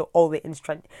to follow all the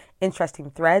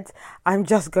interesting threads. I'm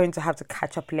just going to have to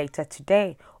catch up later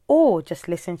today, or just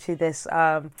listen to this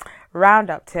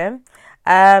roundup, Tim.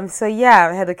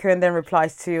 Heather Curran then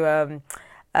replies to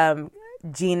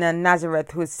Gina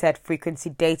Nazareth, who said frequency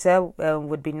data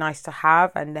would be nice to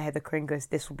have, and Heather Crane goes,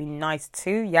 this would be nice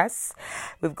too. Yes.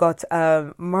 We've got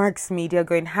Marks Media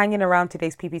going, hanging around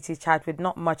today's PPT chat with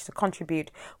not much to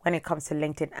contribute when it comes to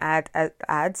LinkedIn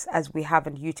ads, as we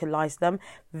haven't utilized them.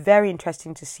 Very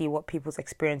interesting to see what people's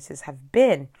experiences have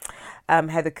been.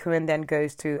 Heather Curran then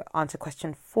goes to answer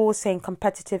question 4, saying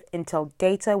competitive intel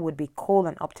data would be cool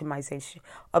and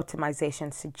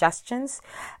optimization suggestions.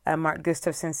 Mark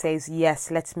Gustafson says, yes,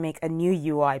 let's make a new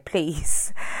UI,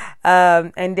 please.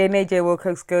 And then AJ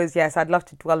Wilcox goes, yes, I'd love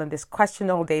to dwell on this question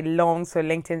all day long so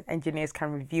LinkedIn engineers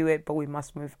can review it, but we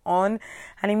must move on.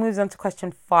 And he moves on to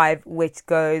question 5, which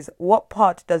goes, what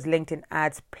part does LinkedIn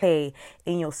ads play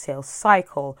in your sales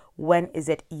cycle? When is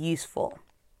it useful?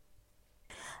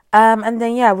 And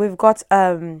then, we've got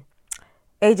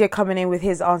AJ coming in with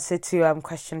his answer to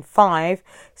question 5,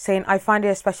 saying, I find it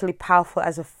especially powerful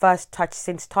as a first touch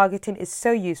since targeting is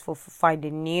so useful for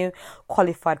finding new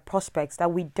qualified prospects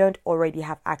that we don't already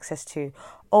have access to.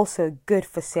 Also good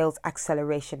for sales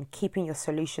acceleration, keeping your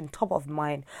solution top of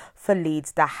mind for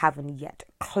leads that haven't yet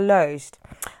closed.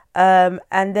 And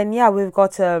then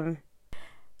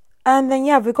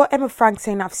we've got Emma Frank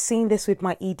saying, I've seen this with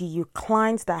my EDU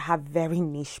clients that have very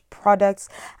niche products.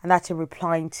 And that's in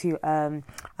replying to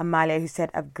Amalia, who said,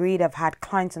 agreed, I've had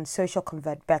clients on social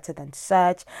convert better than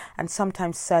search. And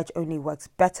sometimes search only works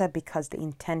better because the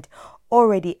intent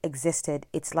already existed.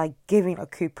 It's like giving a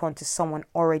coupon to someone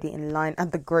already in line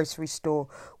at the grocery store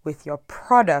with your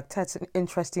product. That's an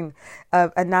interesting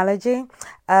analogy.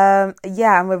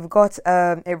 And we've got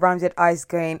It Rhymes with Eyes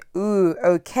going, ooh,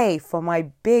 okay, for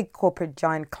my big corporate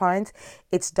giant clients,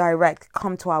 it's direct.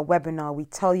 Come to our webinar. We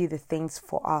tell you the things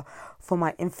for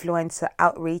my influencer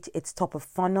outreach. It's top of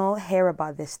funnel. Hear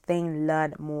about this thing,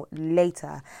 learn more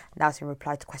later. That's in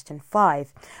reply to question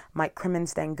 5. Mike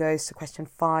Crimmins then goes to question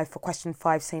 5. For question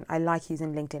 5, saying, I like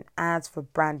using LinkedIn ads for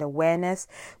brand awareness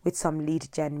with some lead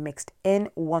gen mixed in.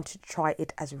 Want to try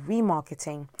it as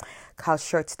remarketing. Kyle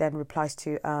Schurtz then replies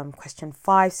to question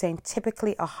 5, saying,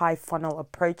 typically a high funnel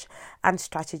approach and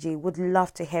strategy. Would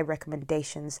love to hear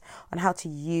recommendations on how to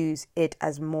use it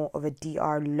as more of a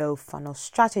DR low funnel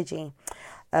strategy.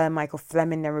 Michael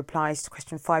Fleming then replies to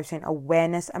question 5, saying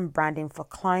awareness and branding for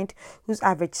client whose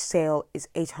average sale is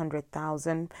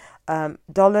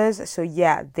 $800,000. So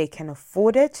they can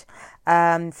afford it.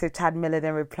 So Tad Miller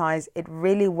then replies, it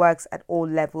really works at all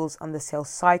levels on the sales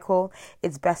cycle.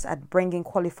 It's best at bringing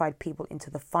qualified people into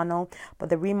the funnel, but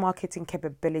the remarketing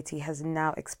capability has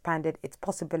now expanded its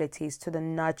possibilities to the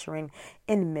nurturing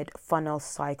in mid-funnel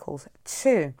cycles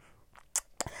too.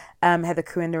 Heather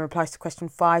Curran replies to question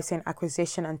 5, saying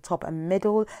acquisition and top and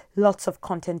middle, lots of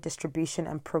content distribution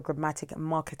and programmatic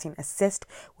marketing assist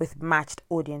with matched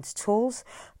audience tools,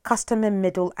 customer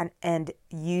middle and end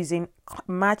using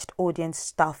matched audience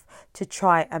stuff to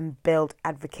try and build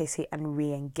advocacy and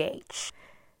re-engage.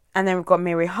 And then we've got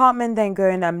Mary Hartman then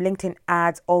going, LinkedIn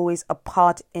ads always a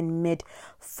part in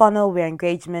mid-funnel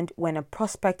re-engagement when a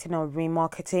prospect or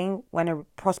remarketing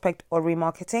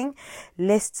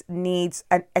list needs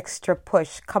an extra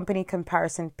push. Company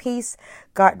comparison piece.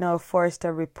 Gartner or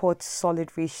Forrester reports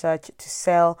solid research to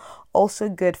sell. Also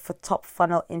good for top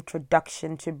funnel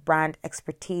introduction to brand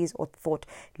expertise or thought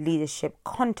leadership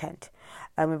content.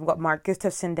 We've got Mark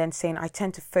Gustafson then saying, I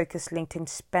tend to focus LinkedIn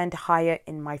spend higher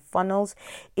in my funnels.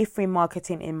 If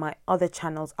remarketing in my other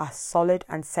channels are solid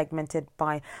and segmented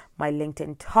by my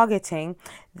LinkedIn targeting,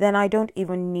 then I don't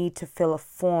even need to fill a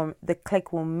form. The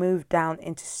click will move down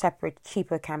into separate,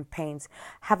 cheaper campaigns.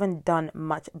 Haven't done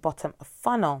much bottom of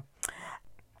funnel.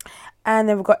 And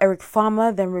then we've got Eric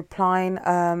Farmer then replying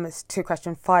to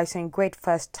question 5, saying great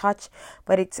first touch,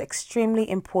 but it's extremely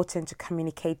important to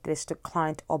communicate this to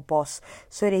client or boss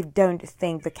so they don't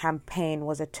think the campaign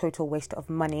was a total waste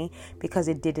of money because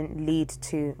it didn't lead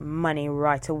to money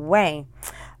right away.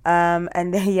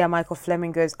 And then Michael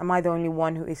Fleming goes, am I the only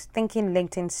one who is thinking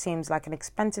LinkedIn seems like an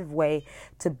expensive way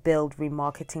to build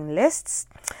remarketing lists?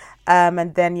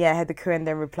 And then Heather Curran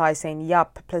then replies saying,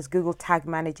 yup, plus Google Tag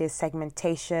Manager's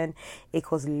segmentation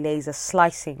equals laser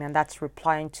slicing. And that's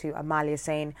replying to Amalia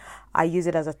saying, I use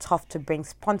it as a tough to bring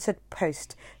sponsored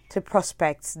post to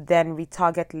prospects, then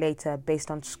retarget later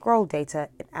based on scroll data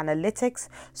in analytics,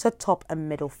 so top and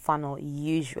middle funnel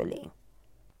usually.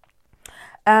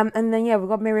 And then we've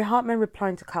got Mary Hartman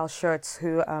replying to Kyle Schurtz,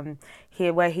 who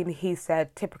he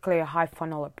said typically a high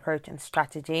funnel approach and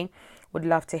strategy. Would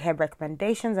love to hear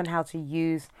recommendations on how to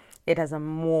use it as a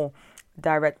more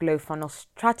direct low funnel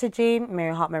strategy.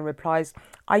 Mary Hartman replies,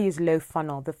 I use low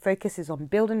funnel. The focus is on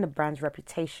building the brand's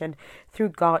reputation through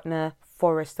Gartner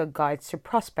Forrester guides to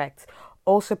prospects.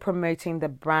 also promoting the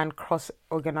brand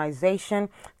cross-organization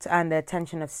to earn the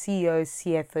attention of CEOs,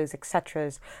 CFOs,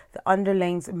 etc. The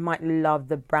underlings might love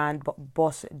the brand, but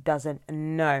boss doesn't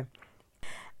know.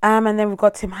 And then we've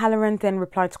got Tim Halloran then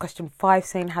replied to question 5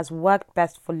 saying, has worked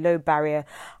best for low barrier,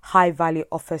 high value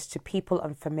offers to people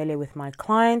unfamiliar with my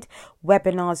client,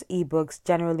 webinars, ebooks,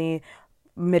 generally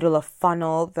middle of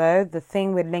funnel. Though the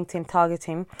thing with LinkedIn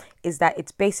targeting is that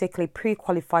it's basically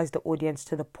pre-qualifies the audience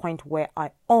to the point where I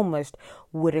almost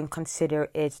wouldn't consider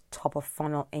it top of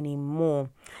funnel anymore.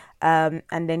 And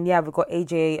then we've got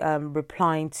AJ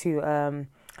replying to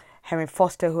Henry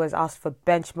Foster, who has asked for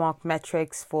benchmark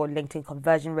metrics for LinkedIn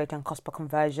conversion rate and cost per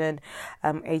conversion.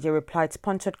 AJ replied,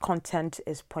 sponsored content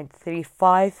is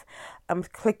 0.35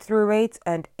 click-through rate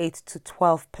and 8 to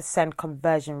 12%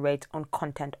 conversion rate on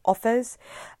content offers.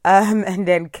 And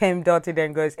then Kim Dotty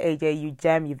then goes, AJ, you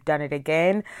gem, you've done it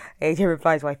again. AJ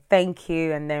replies, why, thank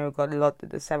you. And then we've got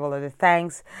several other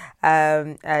thanks.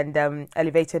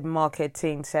 Elevated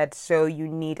Marketing said, so you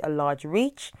need a large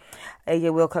reach.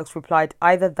 AJ Wilcox replied,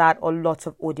 either that or lots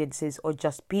of audiences, or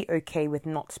just be okay with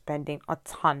not spending a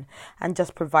ton and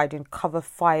just providing cover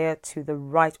fire to the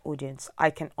right audience. I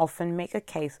can often make a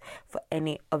case for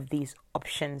any of these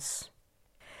options.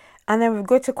 And then we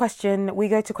go to question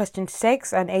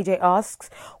 6, and AJ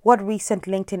asks, what recent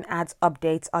LinkedIn ads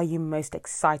updates are you most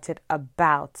excited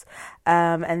about?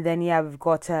 And then we've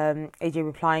got AJ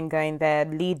replying, going there,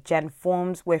 lead gen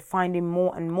forms. We're finding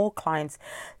more and more clients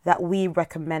that we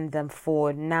recommend them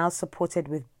for, now supported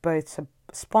with both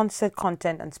sponsored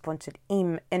content and sponsored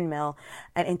email,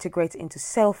 and integrates into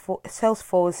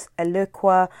Salesforce,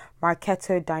 Eloqua,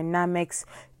 Marketo, Dynamics,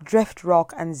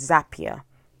 DriftRock, and Zapier.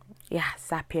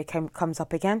 Zapier comes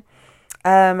up again.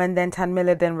 And then Tan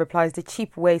Miller then replies, the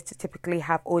cheap ways to typically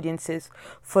have audiences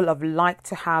full of like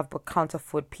to have but can't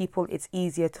afford people, it's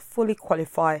easier to fully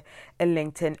qualify a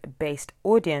LinkedIn based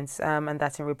audience. And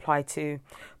that's in reply to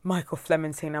Michael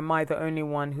Fleming saying, am I the only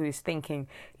one who is thinking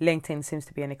LinkedIn seems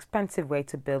to be an expensive way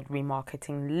to build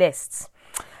remarketing lists?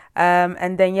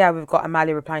 And then we've got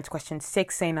Amalia replying to question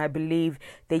 6 saying, I believe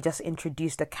they just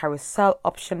introduced a carousel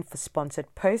option for sponsored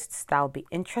posts. That'll be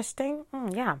interesting.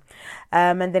 And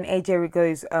then AJ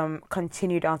goes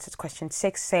continued answer to question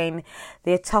 6 saying,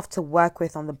 they're tough to work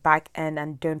with on the back end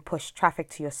and don't push traffic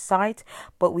to your site,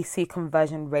 but we see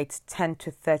conversion rates 10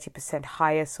 to 30%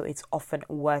 higher, so it's often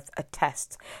worth a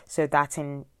test. So that's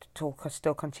in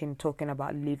still continue talking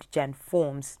about lead gen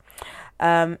forms.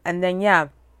 And then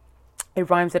It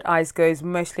Rhymes with Eyes goes,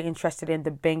 mostly interested in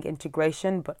the Bing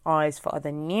integration, but eyes for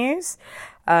other news.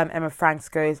 Emma Franks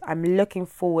goes, I'm looking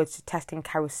forward to testing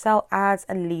carousel ads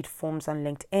and lead forms on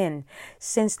LinkedIn.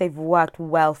 Since they've worked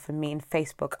well for me in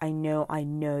Facebook, I know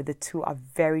the two are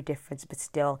very different, but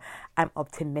still, I'm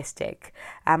optimistic.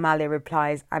 Amalia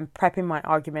replies, I'm prepping my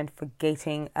argument for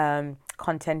gating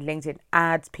content, LinkedIn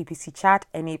ads, PPC chat,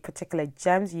 any particular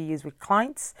gems you use with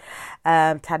clients.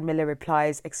 Tad Miller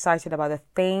replies, excited about the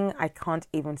thing I can't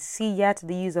even see yet.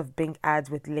 The use of Bing ads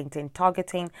with LinkedIn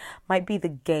targeting might be the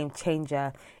game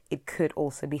changer. It could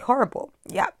also be horrible.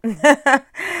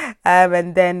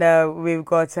 And then we've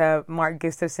got Mark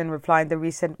Gustafson replying, the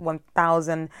recent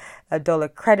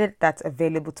 $1,000 credit that's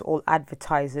available to all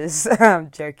advertisers.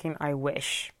 I'm joking, I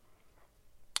wish.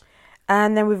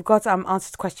 And then we've got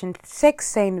answer to question 6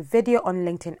 saying, video on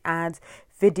LinkedIn ads,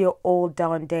 video all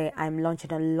darn day. I'm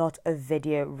launching a lot of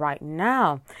video right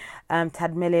now.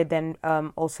 Tad Miller then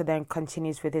also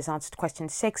continues with his answer to question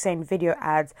 6 saying, video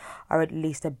ads are at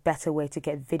least a better way to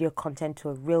get video content to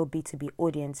a real B2B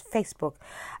audience. Facebook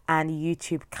and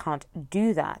YouTube can't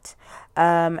do that.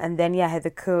 And then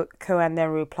Heather Cohen then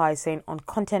replies saying, on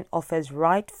content offers,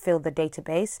 right, fill the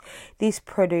database. These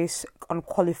produce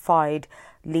unqualified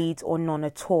leads or none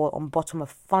at all on bottom of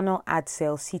funnel ad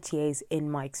sales CTAs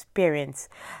in my experience.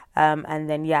 And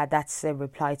then that's a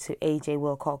reply to AJ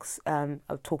Wilcox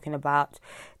talking about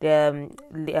the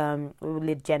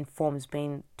lead gen forms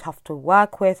being tough to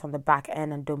work with on the back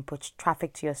end and don't push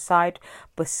traffic to your site,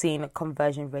 but seeing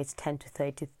conversion rates 10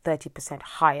 to 30%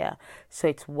 higher, so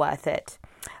it's worth it.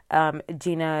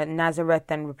 Gina Nazareth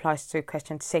then replies to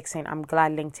question 6 saying, I'm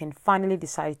glad LinkedIn finally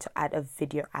decided to add a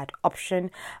video ad option.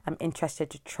 I'm interested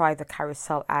to try the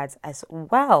carousel ads as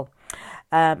well.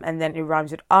 And then It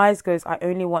Rhymes with Eyes goes, I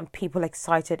only want people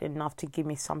excited enough to give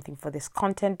me something for this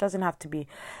content. Doesn't have to be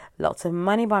lots of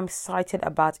money, but I'm excited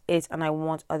about it and I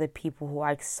want other people who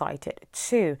are excited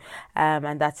too.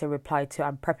 And that's a reply to,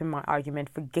 I'm prepping my argument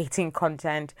for gating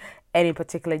content. any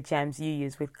particular gems you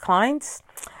use with clients.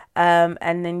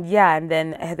 And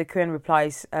then Heather Curran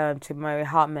replies to Mary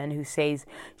Hartman, who says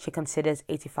she considers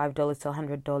 $85 to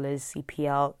 $100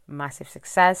 CPL massive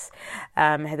success.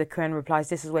 Heather Curran replies,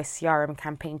 this is where CRM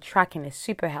campaign tracking is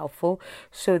super helpful,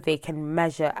 so they can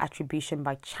measure attribution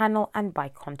by channel and by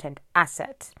content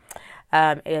asset.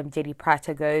 JD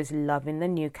Prater goes, loving the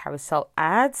new carousel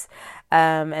ads.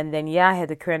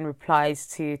 Heather Curran replies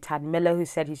to Tad Miller, who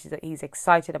said he's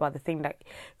excited about the thing that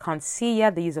can't see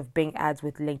yet. The use of Bing ads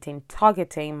with LinkedIn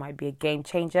targeting might be a game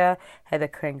changer. Heather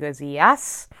Curran goes,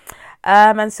 yes.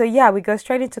 We go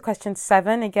straight into question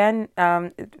 7 again.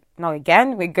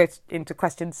 We go into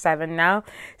question 7 now,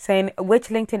 saying, which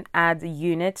LinkedIn ads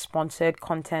unit, sponsored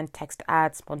content, text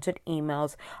ads, sponsored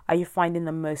emails, are you finding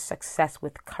the most success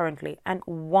with currently, and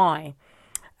why?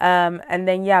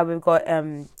 We've got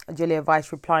Julia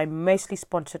Weiss replying, mostly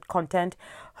sponsored content,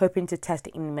 hoping to test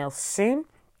emails soon.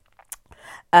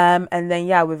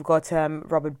 We've got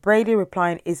Robert Brady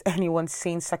replying, is anyone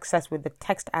seeing success with the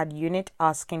text ad unit?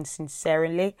 Asking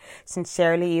sincerely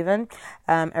even.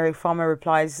 Eric Farmer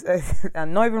replies,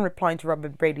 not even replying to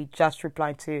Robert Brady, just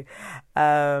replying to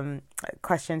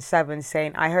question 7,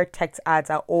 saying, I heard text ads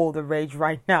are all the rage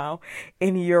right now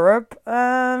in Europe.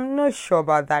 Not sure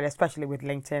about that, especially with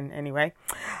LinkedIn anyway.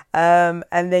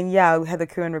 Heather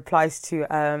Curran replies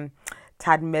to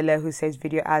Tad Miller, who says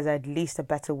video ads are at least a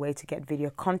better way to get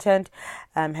video content.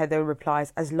 Heather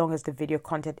replies, as long as the video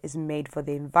content is made for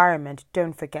the environment,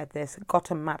 don't forget this, got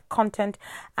to map content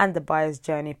and the buyer's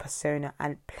journey, persona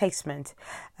and placement.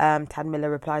 Tad Miller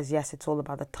replies, yes, it's all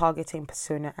about the targeting,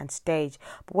 persona and stage,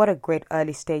 but what a great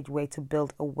early stage way to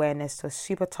build awareness to a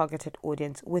super targeted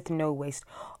audience with no waste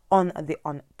on the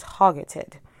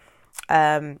untargeted.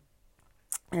 AJ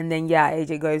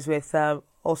goes with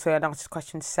also announced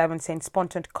question 7, saying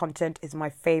sponsored content is my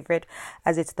favorite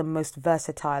as it's the most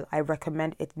versatile. I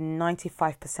recommend it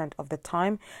 95% of the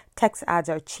time. Text ads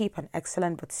are cheap and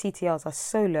excellent, but CTLs are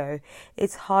so low,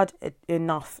 it's hard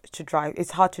to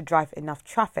drive enough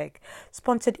traffic.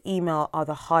 Sponsored email are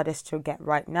the hardest to get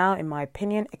right now, in my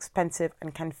opinion, expensive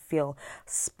and can feel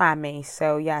spammy.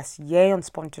 So yes, yay on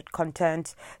sponsored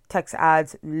content. Text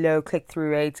ads, low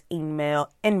click-through rates.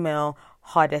 InMail,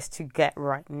 hardest to get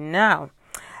right now.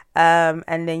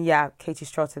 Katie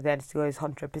Straughter then goes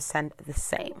 100% the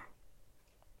same.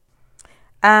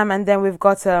 We've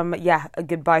got a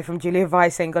goodbye from Julia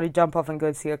Weiss saying, got to jump off and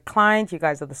go see a client. You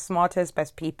guys are the smartest,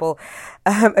 best people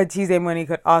a Tuesday morning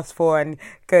could ask for, and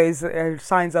goes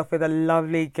signs off with a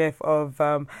lovely gif of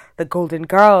the Golden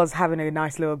Girls having a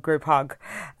nice little group hug.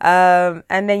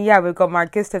 We've got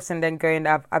Mark Gustafson then going,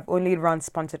 I've only run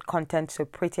sponsored content, so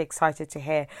pretty excited to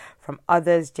hear from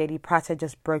others. JD Prater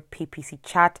just broke PPC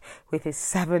chat with his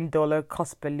 $7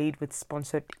 cost per lead with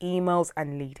sponsored emails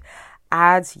and lead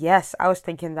ads. Yes, I was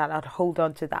thinking that I'd hold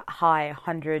on to that high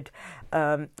 $100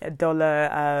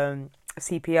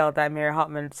 CPL that Mary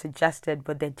Hartman suggested,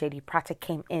 but then JD Prater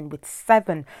came in with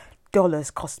 $7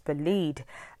 cost per lead.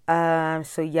 I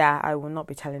will not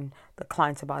be telling the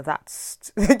clients about that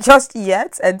just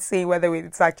yet, and see whether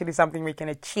it's actually something we can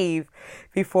achieve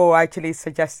before actually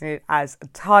suggesting it as a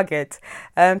target.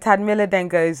 Tad Miller then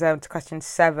goes to question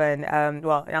 7.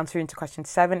 Answering to question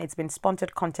 7, it's been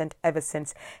sponsored content ever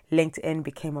since LinkedIn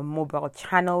became a mobile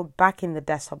channel. Back in the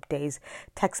desktop days,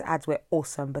 text ads were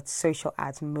awesome, but social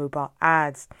ads, mobile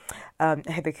ads.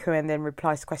 Heather Curran then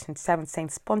replies to question 7,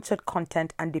 saying sponsored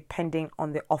content and depending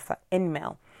on the offer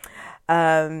InMail.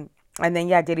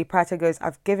 JD Prater goes,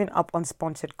 I've given up on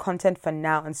sponsored content for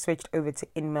now and switched over to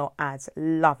InMail ads.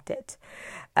 Loved it.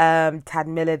 Tad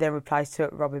Miller then replies to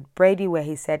Robert Brady, where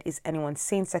he said, is anyone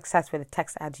seeing success with the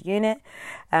text ads unit?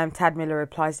 Tad Miller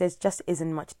replies, there just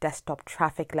isn't much desktop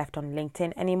traffic left on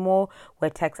LinkedIn anymore where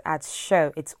text ads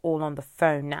show. It's all on the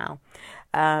phone now.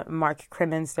 Mark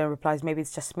Crimmins then replies, maybe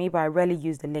it's just me, but I rarely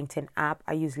use the LinkedIn app.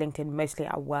 I use LinkedIn mostly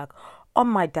at work on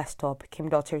my desktop. Kim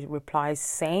Daughter replies,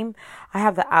 same. I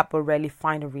have the app but rarely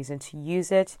find a reason to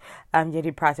use it.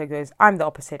 JD Prater goes, I'm the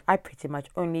opposite. I pretty much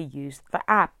only use the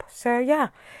app. So yeah,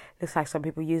 looks like some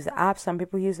people use the app, some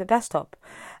people use the desktop.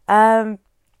 AJ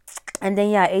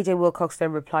Wilcox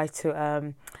then replies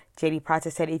to JD Prater,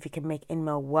 said, if you can make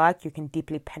InMail work, you can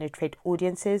deeply penetrate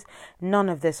audiences. None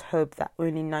of this hope that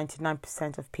only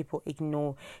 99% of people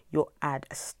ignore your ad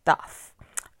stuff.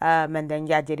 And then,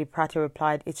 yeah, JD Prater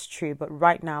replied, it's true, but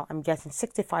right now I'm getting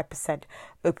 65%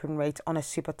 open rate on a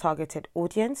super targeted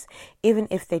audience. Even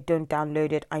if they don't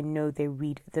download it, I know they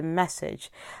read the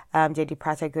message. JD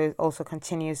Prater also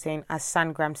continues saying, as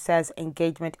Sandgram says,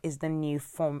 engagement is the new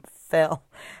form fill.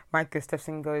 Mike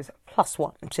Gustafson goes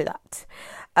 +1 to that.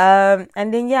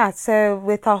 And then, yeah, so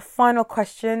with our final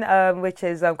question, which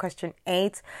is question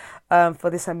 8, for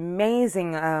this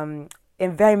amazing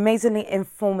very amazingly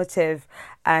informative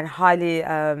and highly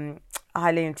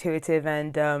intuitive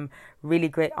and really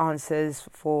great answers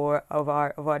for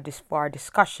our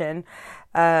discussion.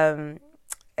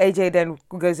 AJ then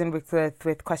goes in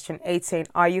with question 8 saying,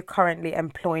 are you currently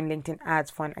employing LinkedIn ads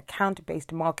for an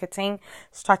account-based marketing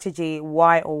strategy?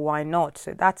 Why or why not?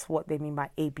 So that's what they mean by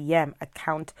ABM,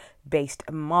 account-based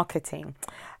marketing.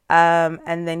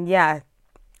 And then, yeah,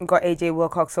 got AJ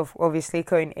Wilcox obviously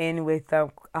going in with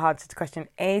answer to question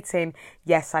 8 saying,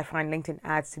 yes, I find LinkedIn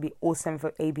ads to be awesome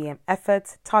for ABM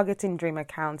efforts. Targeting dream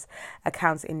accounts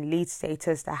in lead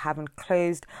status that haven't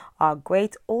closed are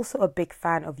great. Also a big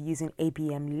fan of using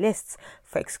ABM lists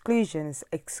for exclusions,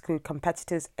 exclude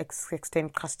competitors,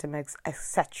 extend customers,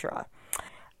 etc.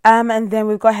 And then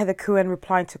we've got Heather Cohen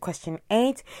replying to question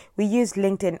 8. We use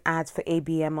LinkedIn ads for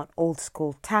ABM on old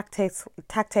school tactics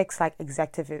like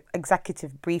executive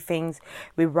briefings.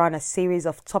 We run a series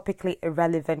of topically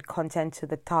irrelevant content to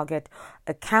the target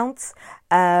accounts.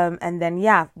 And then,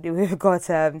 yeah, we've got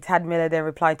Tad Miller then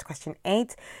replying to question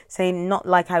 8 saying, not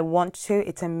like I want to.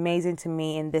 It's amazing to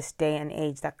me in this day and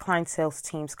age that client sales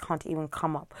teams can't even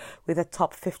come up with a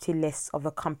top 50 list of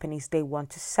the companies they want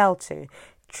to sell to.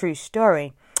 True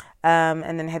story.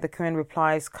 And then Heather Cohen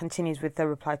continues with the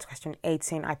reply to question 8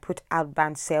 saying, I put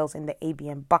outbound sales in the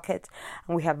ABM bucket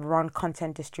and we have run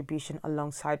content distribution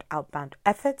alongside outbound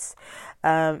efforts.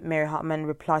 Mary Hartman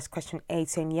replies to question 8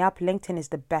 saying, yep, LinkedIn is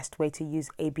the best way to use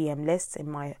ABM lists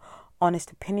in my honest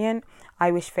opinion.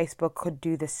 I wish Facebook could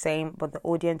do the same, but the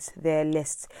audience there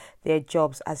lists their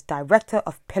jobs as director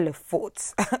of pillow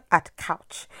forts at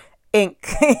Couch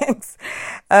Inc.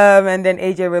 And then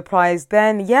AJ replies,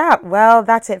 then, yeah, well,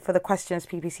 that's it for the questions,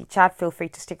 PPC chat. Feel free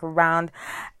to stick around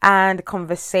and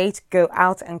conversate. Go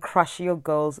out and crush your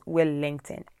goals with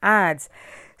LinkedIn ads.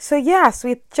 So yes,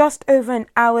 with just over an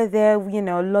hour there,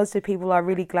 lots of people are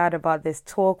really glad about this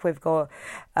talk. We've got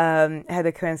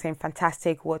Heather Cohen saying,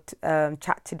 fantastic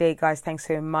chat today, guys. Thanks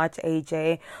so much,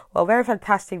 AJ. Well, very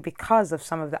fantastic because of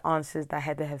some of the answers that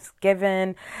Heather has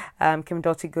given. Kim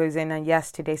Doughty goes in and,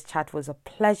 yes, today's chat was a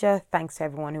pleasure. Thanks to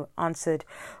everyone who answered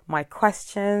my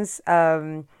questions.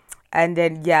 And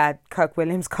then, yeah, Kirk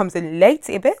Williams comes in late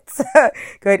a bit,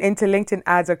 going into LinkedIn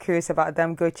ads or curious about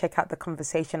them. Go check out the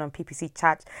conversation on PPC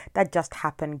chat that just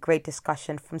happened. Great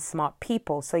discussion from smart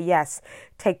people. So yes,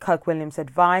 take Kirk Williams'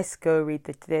 advice. Go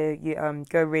read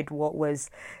go read what was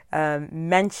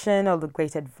mentioned, all the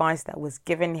great advice that was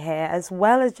given here, as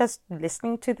well as just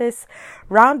listening to this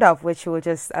roundup, which will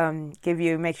just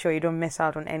make sure you don't miss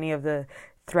out on any of the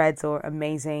threads or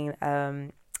amazing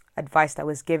advice that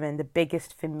was given. The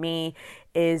biggest for me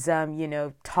is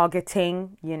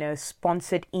targeting,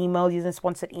 sponsored emails, using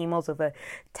sponsored emails over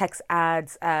text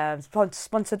ads,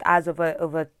 sponsored ads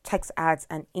over text ads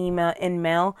and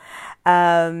in-mail.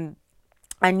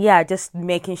 And yeah, just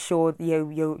making sure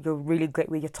you're really great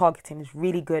with your targeting is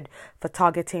really good for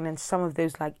targeting and some of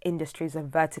those like industries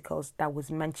and verticals that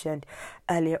was mentioned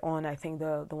earlier on. I think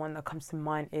the one that comes to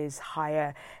mind is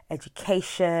higher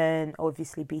education,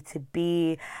 obviously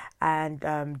B2B,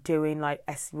 and doing like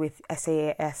with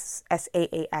SaaS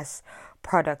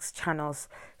products channels.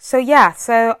 So yeah,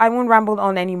 so I won't ramble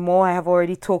on anymore. I have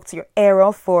already talked your ear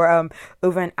off for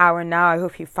over an hour now. I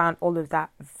hope you found all of that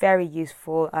very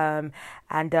useful.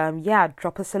 Yeah,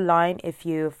 drop us a line if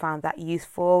you found that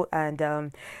useful,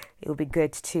 and it'll be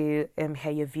good to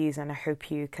hear your views, and I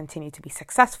hope you continue to be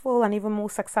successful and even more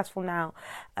successful now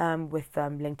with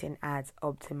LinkedIn ads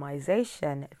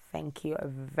optimization. Thank you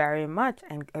very much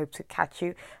and hope to catch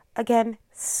you again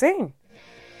soon.